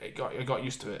I got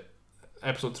used to it.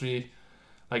 Episode 3,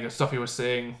 like the stuff he was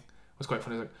saying was quite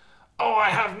funny. He was like, oh, I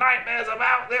have nightmares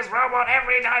about this robot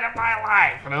every night of my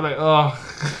life. And I'm like, oh,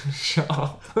 shut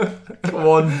up.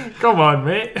 Come on,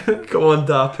 mate. Come on,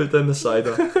 Dad, put down the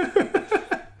cider.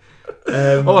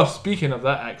 Speaking of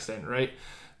that accent, right?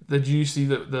 Did you see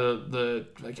the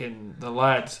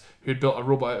lads who'd built a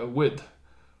robot out of wood?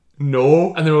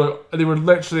 No. And they were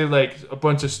literally like a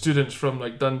bunch of students from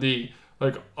like Dundee.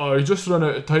 Like, I just ran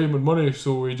out of time and money,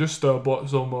 so we just bought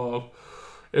some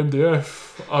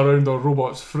MDF around our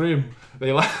robot's frame.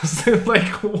 They lasted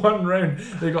like one round.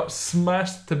 They got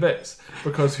smashed to bits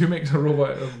because who makes a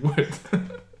robot out of wood?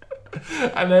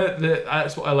 And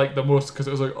that's what I liked the most, because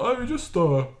it was like, oh, we just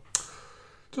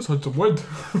had some wood.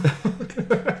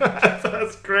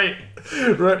 That's great.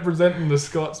 Representing the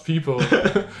Scots people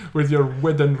with your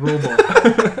wooden robot.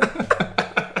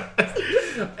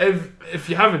 If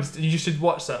you haven't, you should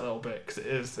watch that little bit, because it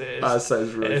is. That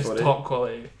sounds really funny. It's top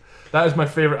quality. That is my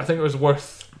favourite. I think it was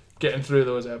worth getting through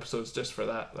those episodes just for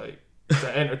that. Like, it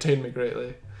entertained me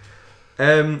greatly.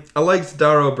 I liked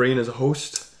Dara Ó Briain as a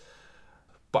host,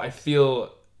 but I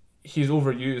feel he's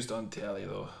overused on telly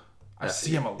though. I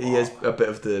see him a lot. He is a bit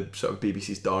of the sort of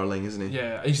BBC's darling, isn't he?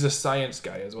 Yeah, he's the science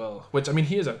guy as well. Which, I mean,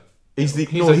 he is a... He's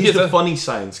the funny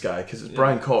science guy, because it's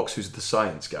Brian Cox who's the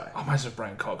science guy. Oh, imagine if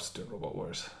Brian Cox doing Robot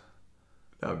Wars.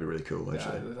 That would be really cool,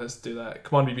 actually. Yeah, let's do that.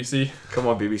 Come on, BBC. Come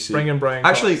on, BBC. Bring in Brian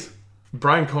Cox. Actually,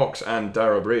 Brian Cox and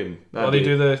Dara Ó Briain. Well, they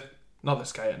do not the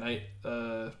Sky at Night.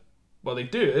 Well, they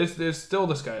do. It's still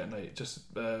the Sky at Night.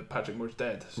 Just Patrick Moore's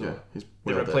dead. So yeah,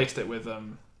 they replaced it with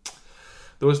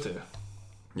those two.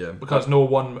 Yeah, because no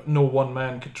one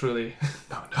man could truly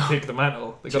take the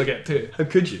mantle. They got to get two. How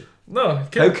could you? No.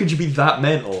 How could you be that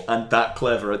mental and that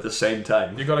clever at the same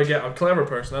time? You got to get a clever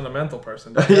person and a mental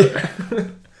person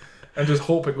together. And just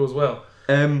hope it goes well.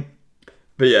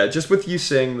 But yeah, just with you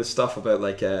saying the stuff about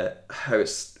like how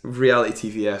it's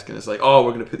reality TV-esque, and it's like, oh,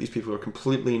 we're going to put these people who are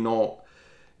completely not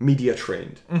media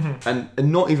trained, and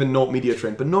not even not media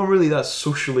trained, but not really that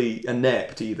socially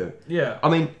inept either. Yeah. I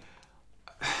mean,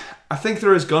 I think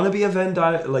there is going to be a Venn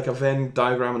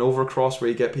diagram and overcross where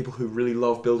you get people who really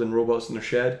love building robots in their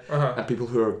shed and people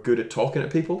who are good at talking to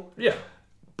people. Yeah.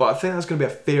 But I think that's going to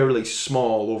be a fairly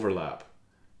small overlap.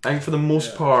 I think for the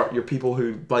most part, your people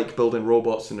who like building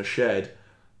robots in a shed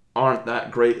aren't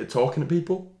that great at talking to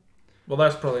people. Well,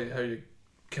 that's probably how you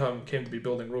came to be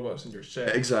building robots in your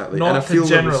shed. Exactly. Not and I feel to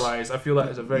generalise. I feel that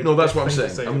is a very... No, that's what I'm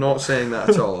saying. I'm not saying that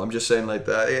at all. I'm just saying like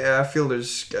that. Yeah, I feel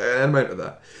there's an amount of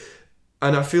that.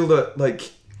 And I feel that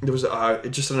like there was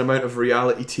just an amount of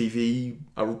reality TV,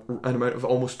 an amount of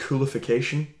almost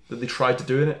coolification that they tried to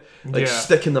do in it. Like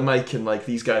sticking the mic in like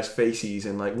these guys' faces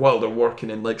and like while they're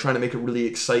working and like trying to make it really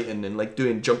exciting and like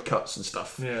doing jump cuts and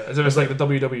stuff. Yeah, as if it's like the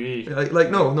WWE. Like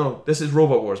no, this is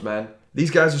Robot Wars, man. These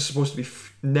guys are supposed to be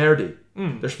nerdy.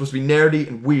 They're supposed to be nerdy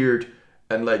and weird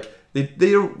and like they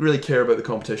don't really care about the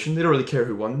competition. They don't really care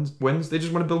who wins. They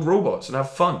just want to build robots and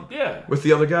have fun. Yeah. With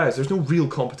the other guys. There's no real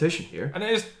competition here. And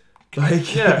it is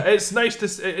like it's nice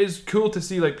it is cool to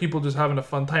see like people just having a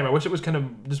fun time. I wish it was kind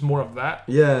of just more of that.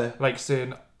 Yeah. Like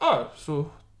saying, oh, so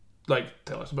like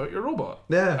tell us about your robot.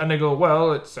 Yeah. And they go,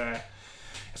 well, it's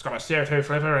got a CO2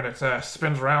 flipper and it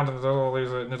spins around and does all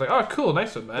these, and it's like, oh, cool,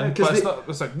 nice one, man. Yeah, but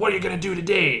it's like, what are you gonna do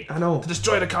today? I know. To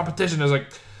destroy the competition. It's like,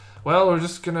 well, we're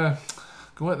just gonna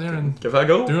go out there and give that a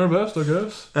go. Do our best, I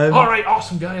guess. All right,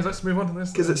 awesome, guys. Let's move on to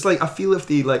this. Because it's like I feel if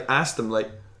they like asked them like,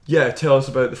 yeah, tell us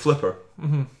about the flipper,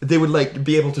 they would like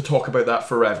be able to talk about that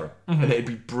forever, and it'd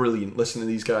be brilliant. Listening to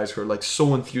these guys who are like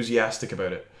so enthusiastic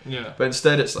about it. Yeah. But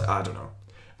instead, it's like I don't know.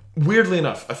 Weirdly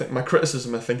enough, I think my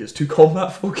criticism is too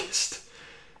combat focused.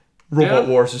 Robot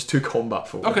Wars is too combat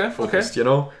focused. Okay. You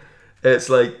know, it's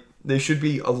like they should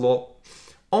be a lot.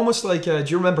 Almost like, do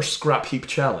you remember Scrap Heap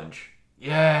Challenge?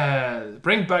 Yeah,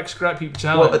 bring back Scrap Heap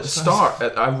Challenge. Well, at the start,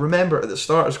 I remember at the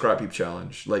start of Scrap Heap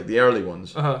Challenge, like the early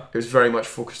ones, it was very much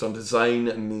focused on design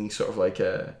and the sort of like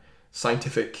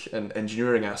scientific and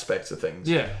engineering aspects of things.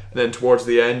 Yeah. And then towards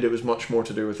the end, it was much more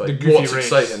to do with like what's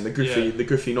exciting, the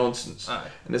goofy nonsense. Aye.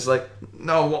 And it's like,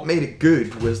 no, what made it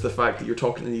good was the fact that you're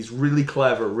talking to these really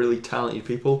clever, really talented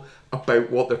people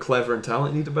about what they're clever and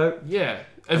talented about. Yeah.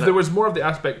 If there was more of the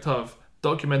aspect of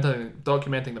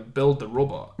documenting the build the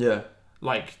robot. Yeah.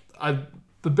 Like,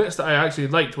 the bits that I actually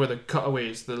liked were the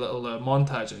cutaways, the little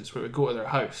montages where we go to their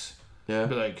house. Yeah.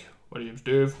 Be like, my name's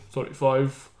Dave,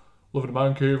 35, live in a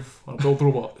man cave, and I build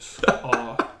robots.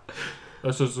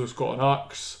 This has got an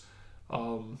axe.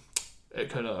 It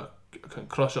can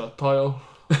crush a tile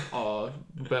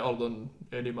better than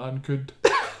any man could.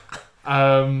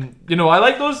 I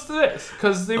like those bits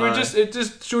because they were it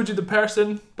just showed you the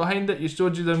person behind it. You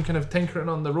showed you them kind of tinkering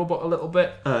on the robot a little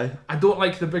bit. Aye. I don't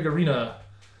like the big arena,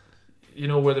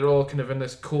 where they're all kind of in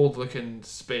this cold looking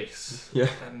space. Yeah.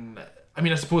 And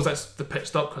I suppose that's the pit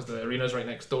stop because the arena's right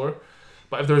next door.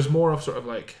 But if there's more of sort of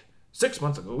like 6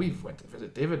 months ago, we went to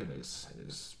visit David in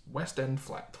his West End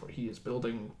flat where he is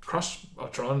building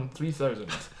Crush-Tron 3000.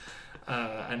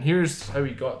 And here's how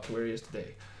he got to where he is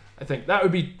today. I think that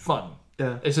would be fun.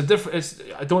 Yeah.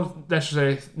 I don't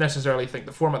necessarily think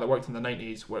the format that worked in the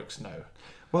 90s works now.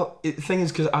 Well, the thing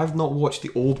is, because I've not watched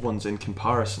the old ones in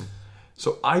comparison,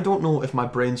 so I don't know if my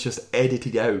brain's just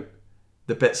edited out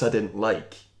the bits I didn't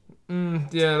like.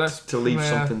 Yeah, that's to leave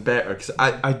something better. Because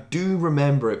I do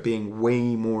remember it being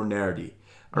way more nerdy.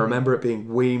 I remember it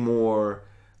being way more,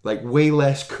 way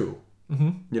less cool.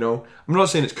 Mm-hmm. I'm not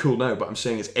saying it's cool now, but I'm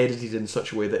saying it's edited in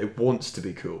such a way that it wants to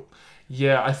be cool.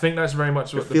 Yeah, I think that's very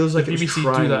much what it feels like the BBC it was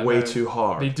trying do that way now. too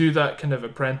hard. They do that kind of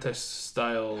Apprentice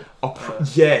style.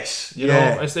 Yes,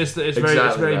 it's very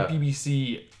that.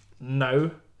 BBC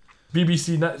now.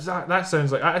 BBC that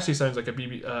sounds like actually sounds like a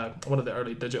one of the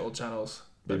early digital channels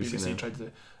that BBC tried to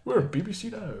do. We're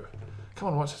BBC now. Come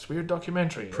on, watch this weird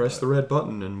documentary. Press the red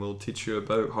button and we'll teach you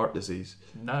about heart disease.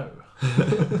 No.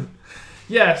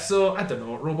 Yeah, so I don't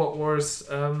know. Robot Wars.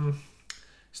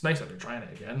 It's nice that they're trying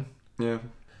it again. Yeah.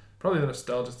 Probably the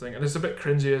nostalgia thing, and it's a bit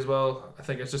cringy as well. I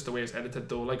think it's just the way it's edited,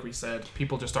 though. Like we said,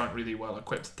 people just aren't really well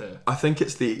equipped to. I think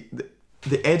it's the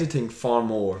editing far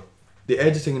more, the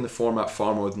editing in the format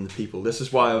far more than the people. This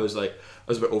is why I was a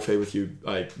bit au fait with you,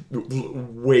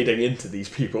 wading into these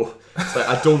people. It's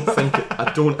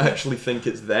I don't actually think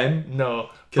it's them.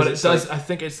 No, but it does. I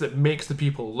think it makes the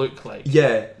people look like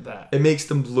that. It makes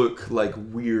them look like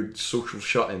weird social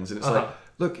shut-ins, and it's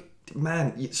look.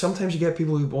 Man, sometimes you get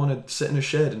people who want to sit in a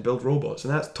shed and build robots,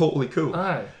 and that's totally cool.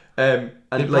 Aye. And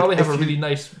they probably have a really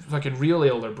nice fucking real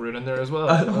ale they're brewing in there as well.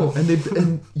 I know, and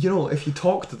if you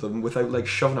talk to them without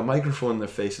shoving a microphone in their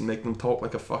face and making them talk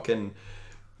like a fucking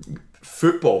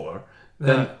footballer,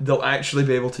 then they'll actually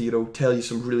be able to tell you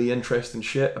some really interesting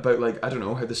shit about I don't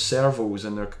know how the servos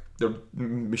and their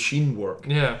machine work.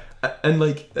 Yeah. And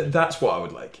that's what I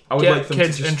would like. I would get like them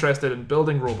kids to just interested in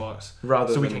building robots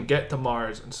rather so we than can get to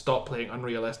Mars and stop playing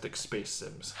unrealistic space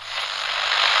sims.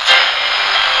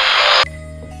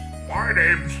 My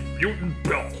name's Mutant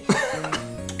Bill.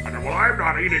 And when I'm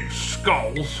not eating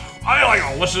skulls, I like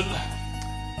to listen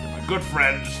to my good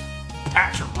friends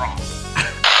Patch and Rob.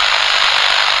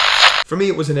 For me,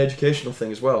 it was an educational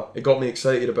thing as well. It got me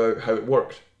excited about how it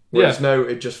worked. Whereas now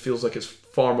it just feels like it's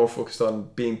far more focused on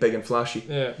being big and flashy.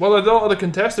 Yeah. Well, a lot of the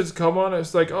contestants come on,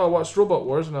 it's like, I watched Robot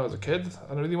Wars when I was a kid,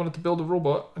 and I really wanted to build a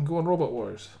robot and go on Robot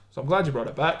Wars. So I'm glad you brought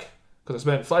it back, because I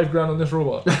spent $5,000 on this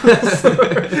robot.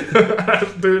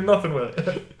 I'm doing nothing with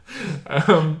it.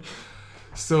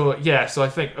 So I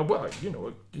think,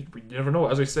 we never know.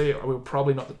 As we say, we're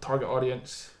probably not the target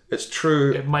audience. It's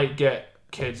true. It might get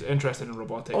kids interested in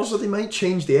robotics. Also, they might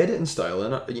change the editing style,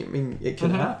 and it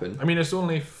can happen. It's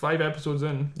only 5 episodes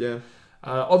in. Yeah.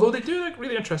 Although they do a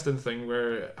really interesting thing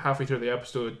where halfway through the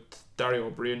episode, Dario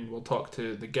O'Brien will talk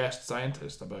to the guest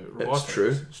scientist about robotics.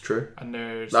 It's true. And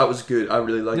that was good. I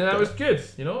really liked that. Yeah, that was good.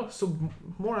 So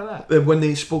more of that. When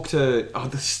they spoke to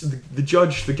the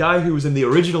judge, the guy who was in the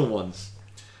original ones.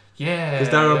 Yeah. Because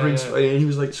Dario O'Brien, and he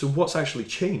was like, "So what's actually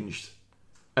changed?"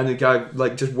 And the guy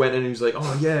just went in and he was like,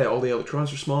 "Oh yeah, all the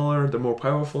electrons are smaller, they're more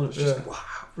powerful." And it's just wow,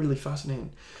 really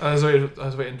fascinating. I was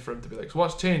waiting for him to be like, "So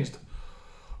what's changed?"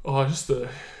 "Oh, just the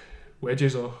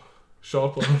wedges are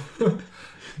sharper,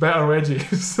 better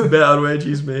wedges, better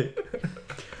wedges, mate."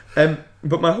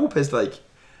 But my hope is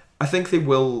I think they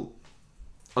will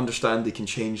understand they can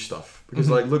change stuff because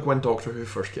look when Doctor Who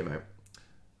first came out.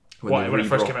 When it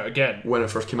first came out again. When it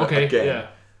first came out again. Yeah.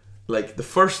 The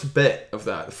first bit of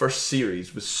that, the first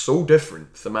series, was so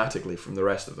different thematically from the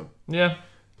rest of them. Yeah.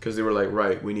 Because they were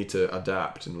right, we need to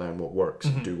adapt and learn what works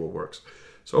and do what works.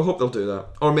 So I hope they'll do that.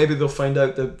 Or maybe they'll find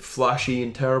out that flashy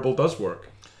and terrible does work.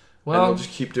 Well, and they'll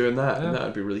just keep doing that, and that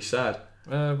would be really sad.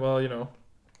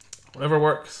 Whatever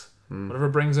works. Whatever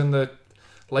brings in the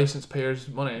license payers'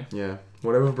 money. Yeah.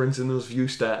 Whatever brings in those view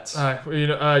stats.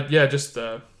 Just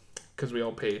because we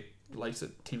all pay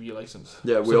TV license.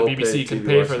 Yeah, so the BBC can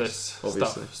pay for this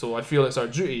stuff. So I feel it's our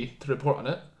duty to report on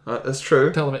it. That's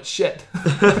true. Tell them it's shit.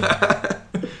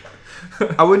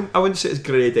 I wouldn't say it's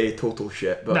grade A total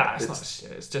shit, but it's not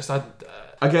shit. It's just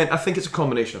again, I think it's a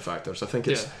combination of factors. I think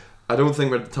it's I don't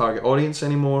think we're the target audience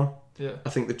anymore. Yeah. I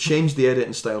think they changed the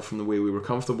editing style from the way we were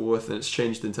comfortable with, and it's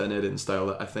changed into an editing style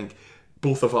that I think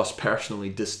both of us personally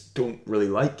just don't really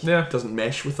like. Yeah. It doesn't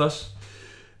mesh with us.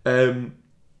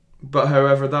 But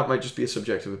however, that might just be a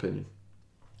subjective opinion.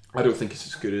 I don't think it's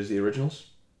as good as the originals.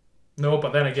 No,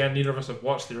 but then again, neither of us have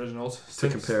watched the originals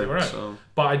since they were out. So.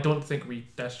 But I don't think we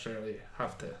necessarily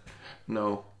have to.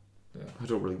 No. Yeah. I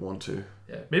don't really want to.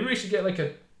 Yeah. Maybe we should get like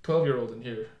a 12-year-old in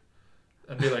here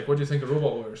and be like, what do you think of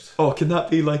Robot Wars? Oh, can that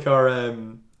be like our...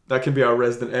 that can be our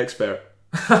resident expert.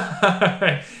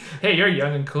 Hey, you're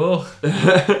young and cool.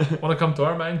 Want to come to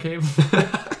our man cave?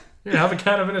 Here, have a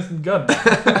can of innocent gun.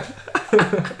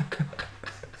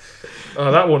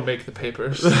 Oh, that won't make the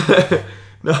papers.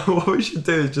 No, what we should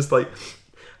do is just like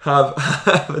have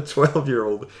a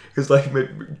 12-year-old who's like, maybe,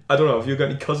 I don't know if you've got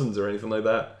any cousins or anything like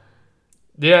that.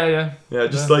 Yeah.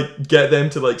 Just like get them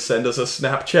to like send us a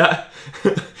Snapchat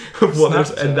of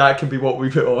what and that can be what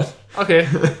we put on. Okay.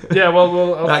 Yeah.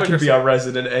 Well, that can be our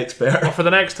resident expert. Well, for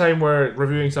the next time we're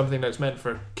reviewing something that's meant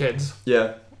for kids.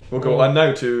 Yeah, we'll go on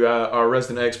now to our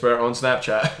resident expert on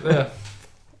Snapchat. Yeah.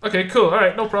 Okay. Cool. All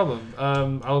right. No problem.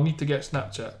 I'll need to get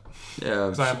Snapchat. Yeah,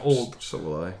 because I am old. So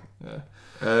will I. Yeah.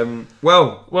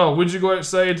 Well, would you go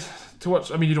outside to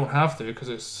watch? I mean, you don't have to because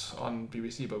it's on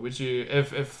BBC. But would you,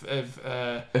 if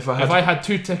I had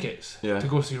 2 tickets to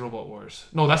go see Robot Wars?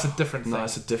 No, that's a different thing. No,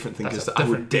 that's a different thing. Because I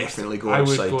would definitely go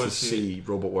outside to see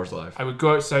Robot Wars live. I would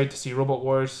go outside to see Robot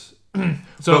Wars.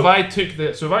 So if I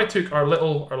took our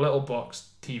little box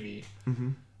TV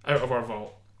out of our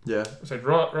vault, I said,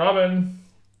 Robin,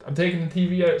 I'm taking the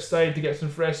TV outside to get some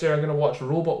fresh air. I'm going to watch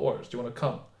Robot Wars. Do you want to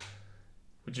come?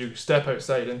 Would you step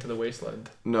outside into the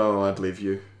wasteland? No, I'd leave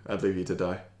you. I'd leave you to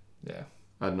die. Yeah.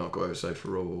 I'd not go outside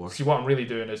for Robot Wars. See, what I'm really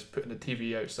doing is putting the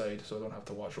TV outside so I don't have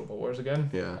to watch Robot Wars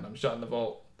again. Yeah. And I'm shutting the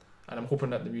vault. And I'm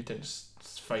hoping that the mutants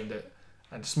find it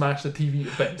and smash the TV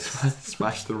to bits.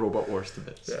 Smash the Robot Wars to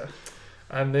bits. Yeah.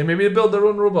 And they maybe build their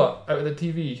own robot out of the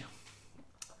TV.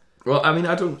 Well, I mean,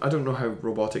 I don't know how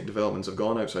robotic developments have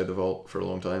gone outside the vault for a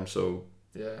long time, so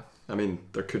yeah. I mean,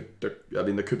 there could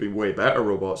be way better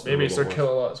robots. Maybe Sir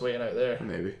Kill-A-Lot's waiting out there.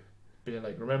 Maybe being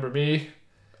like, remember me?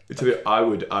 I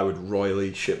would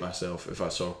royally shit myself if I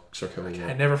saw Sir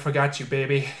Kill-A-Lot. I never forgot you,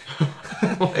 baby.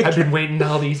 I've been waiting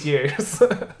all these years. Sir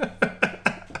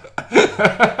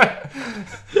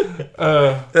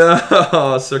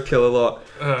Kill-A-Lot.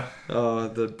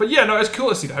 But yeah, no, it's cool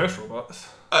to see the house robots.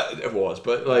 It was,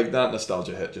 but like that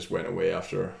nostalgia hit just went away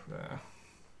after.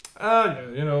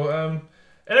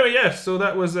 Anyway, yeah. So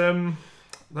that was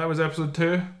episode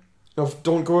 2 of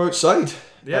Don't Go Outside.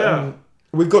 Yeah,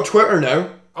 we've got Twitter now.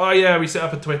 Oh yeah, we set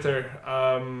up a Twitter.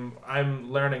 I'm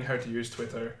learning how to use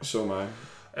Twitter. So am I.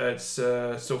 It's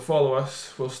so follow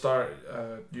us. We'll start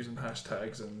using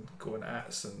hashtags and going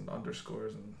ats and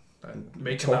underscores and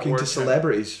making talking to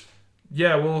celebrities.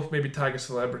 Yeah, we'll maybe tag a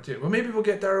celebrity. Well, maybe we'll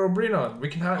get Dara O'Brien on. We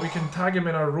can tag him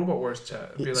in our Robot Wars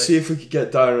chat. Be like, see if we could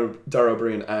get Dara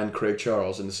O'Brien and Craig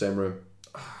Charles in the same room.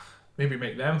 Maybe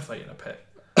make them fight in a pit.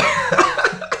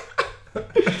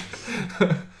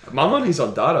 My money's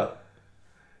on Dara.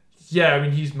 Yeah, I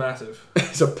mean, he's massive.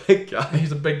 He's a big guy.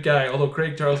 He's a big guy, although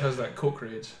Craig Charles has that coke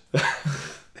rage.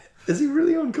 Is he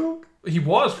really on coke? He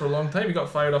was for a long time. He got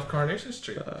fired off Coronation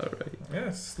Street. Right.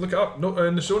 Yes, look it up. No,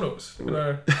 in the show notes.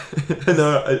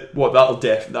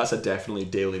 That's a definitely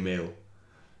Daily Mail.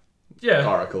 Yeah.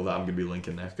 Article that I'm going to be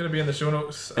linking there. It's going to be in the show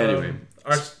notes. Anyway.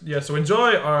 So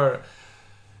enjoy our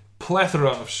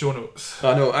plethora of show notes.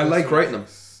 I know. I like writing them.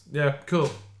 Yeah, cool.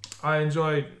 I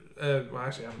enjoy.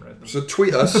 Actually, I haven't read them. So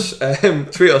tweet us.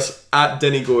 Tweet us at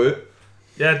Denny Go Out.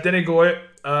 Yeah, Denny Go Out.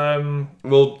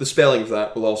 Well, the spelling of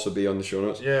that will also be on the show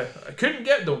notes. Yeah, I couldn't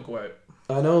get Don't Go Out.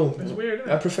 I know. It's weird,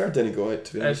 isn't it? I prefer Denny Go Out,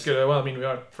 to be honest. It's good. Well, I mean, we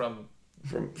are from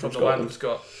the land of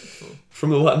Scott. So. From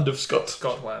the land of Scott.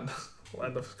 Scotland.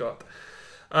 Land of Scott.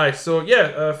 Alright, so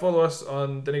yeah, follow us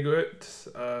on Denny Go Out.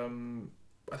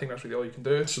 I think that's really all you can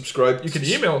do. Subscribe. You can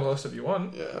email us if you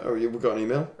want. Yeah, we've got an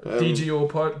email.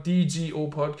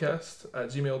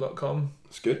 dgopodcast@gmail.com.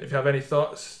 That's good. If you have any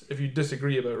thoughts, if you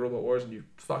disagree about Robot Wars and you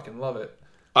fucking love it.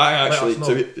 I actually,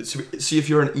 see if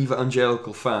you're an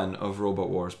evangelical fan of Robot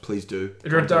Wars, please do.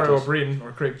 If you're Dara O'Brien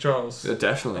or Craig Charles, yeah,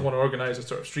 definitely. I want to organise a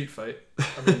sort of street fight.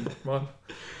 I mean, come on.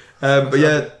 But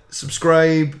yeah,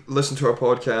 subscribe, listen to our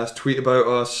podcast, tweet about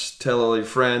us, tell all your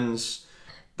friends.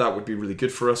 That would be really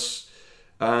good for us.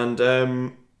 And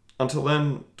until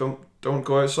then, don't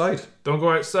go outside. Don't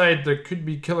go outside. There could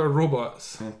be killer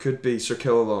robots. It could be Sir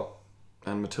Kill-A-Lot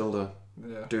and Matilda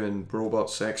doing robot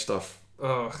sex stuff.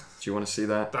 Ugh. Do you want to see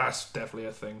that? That's definitely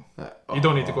a thing. You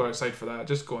don't need to go outside for that.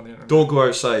 Just go on the internet. Don't go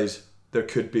outside. There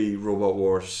could be Robot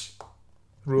Wars.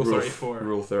 Rule 34.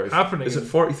 Rule 34. Happening. Is it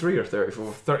 43 or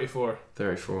 34? 34.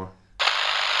 34.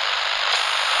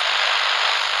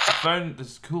 I found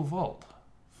this cool vault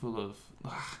full of...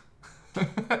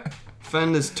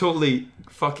 Found this totally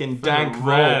fucking dank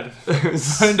red. vault.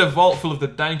 Found a vault full of the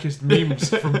dankest memes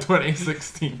from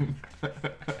 2016.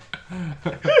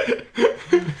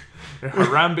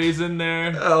 Harambe's in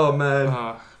there. Oh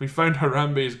man. We found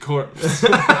Harambe's corpse.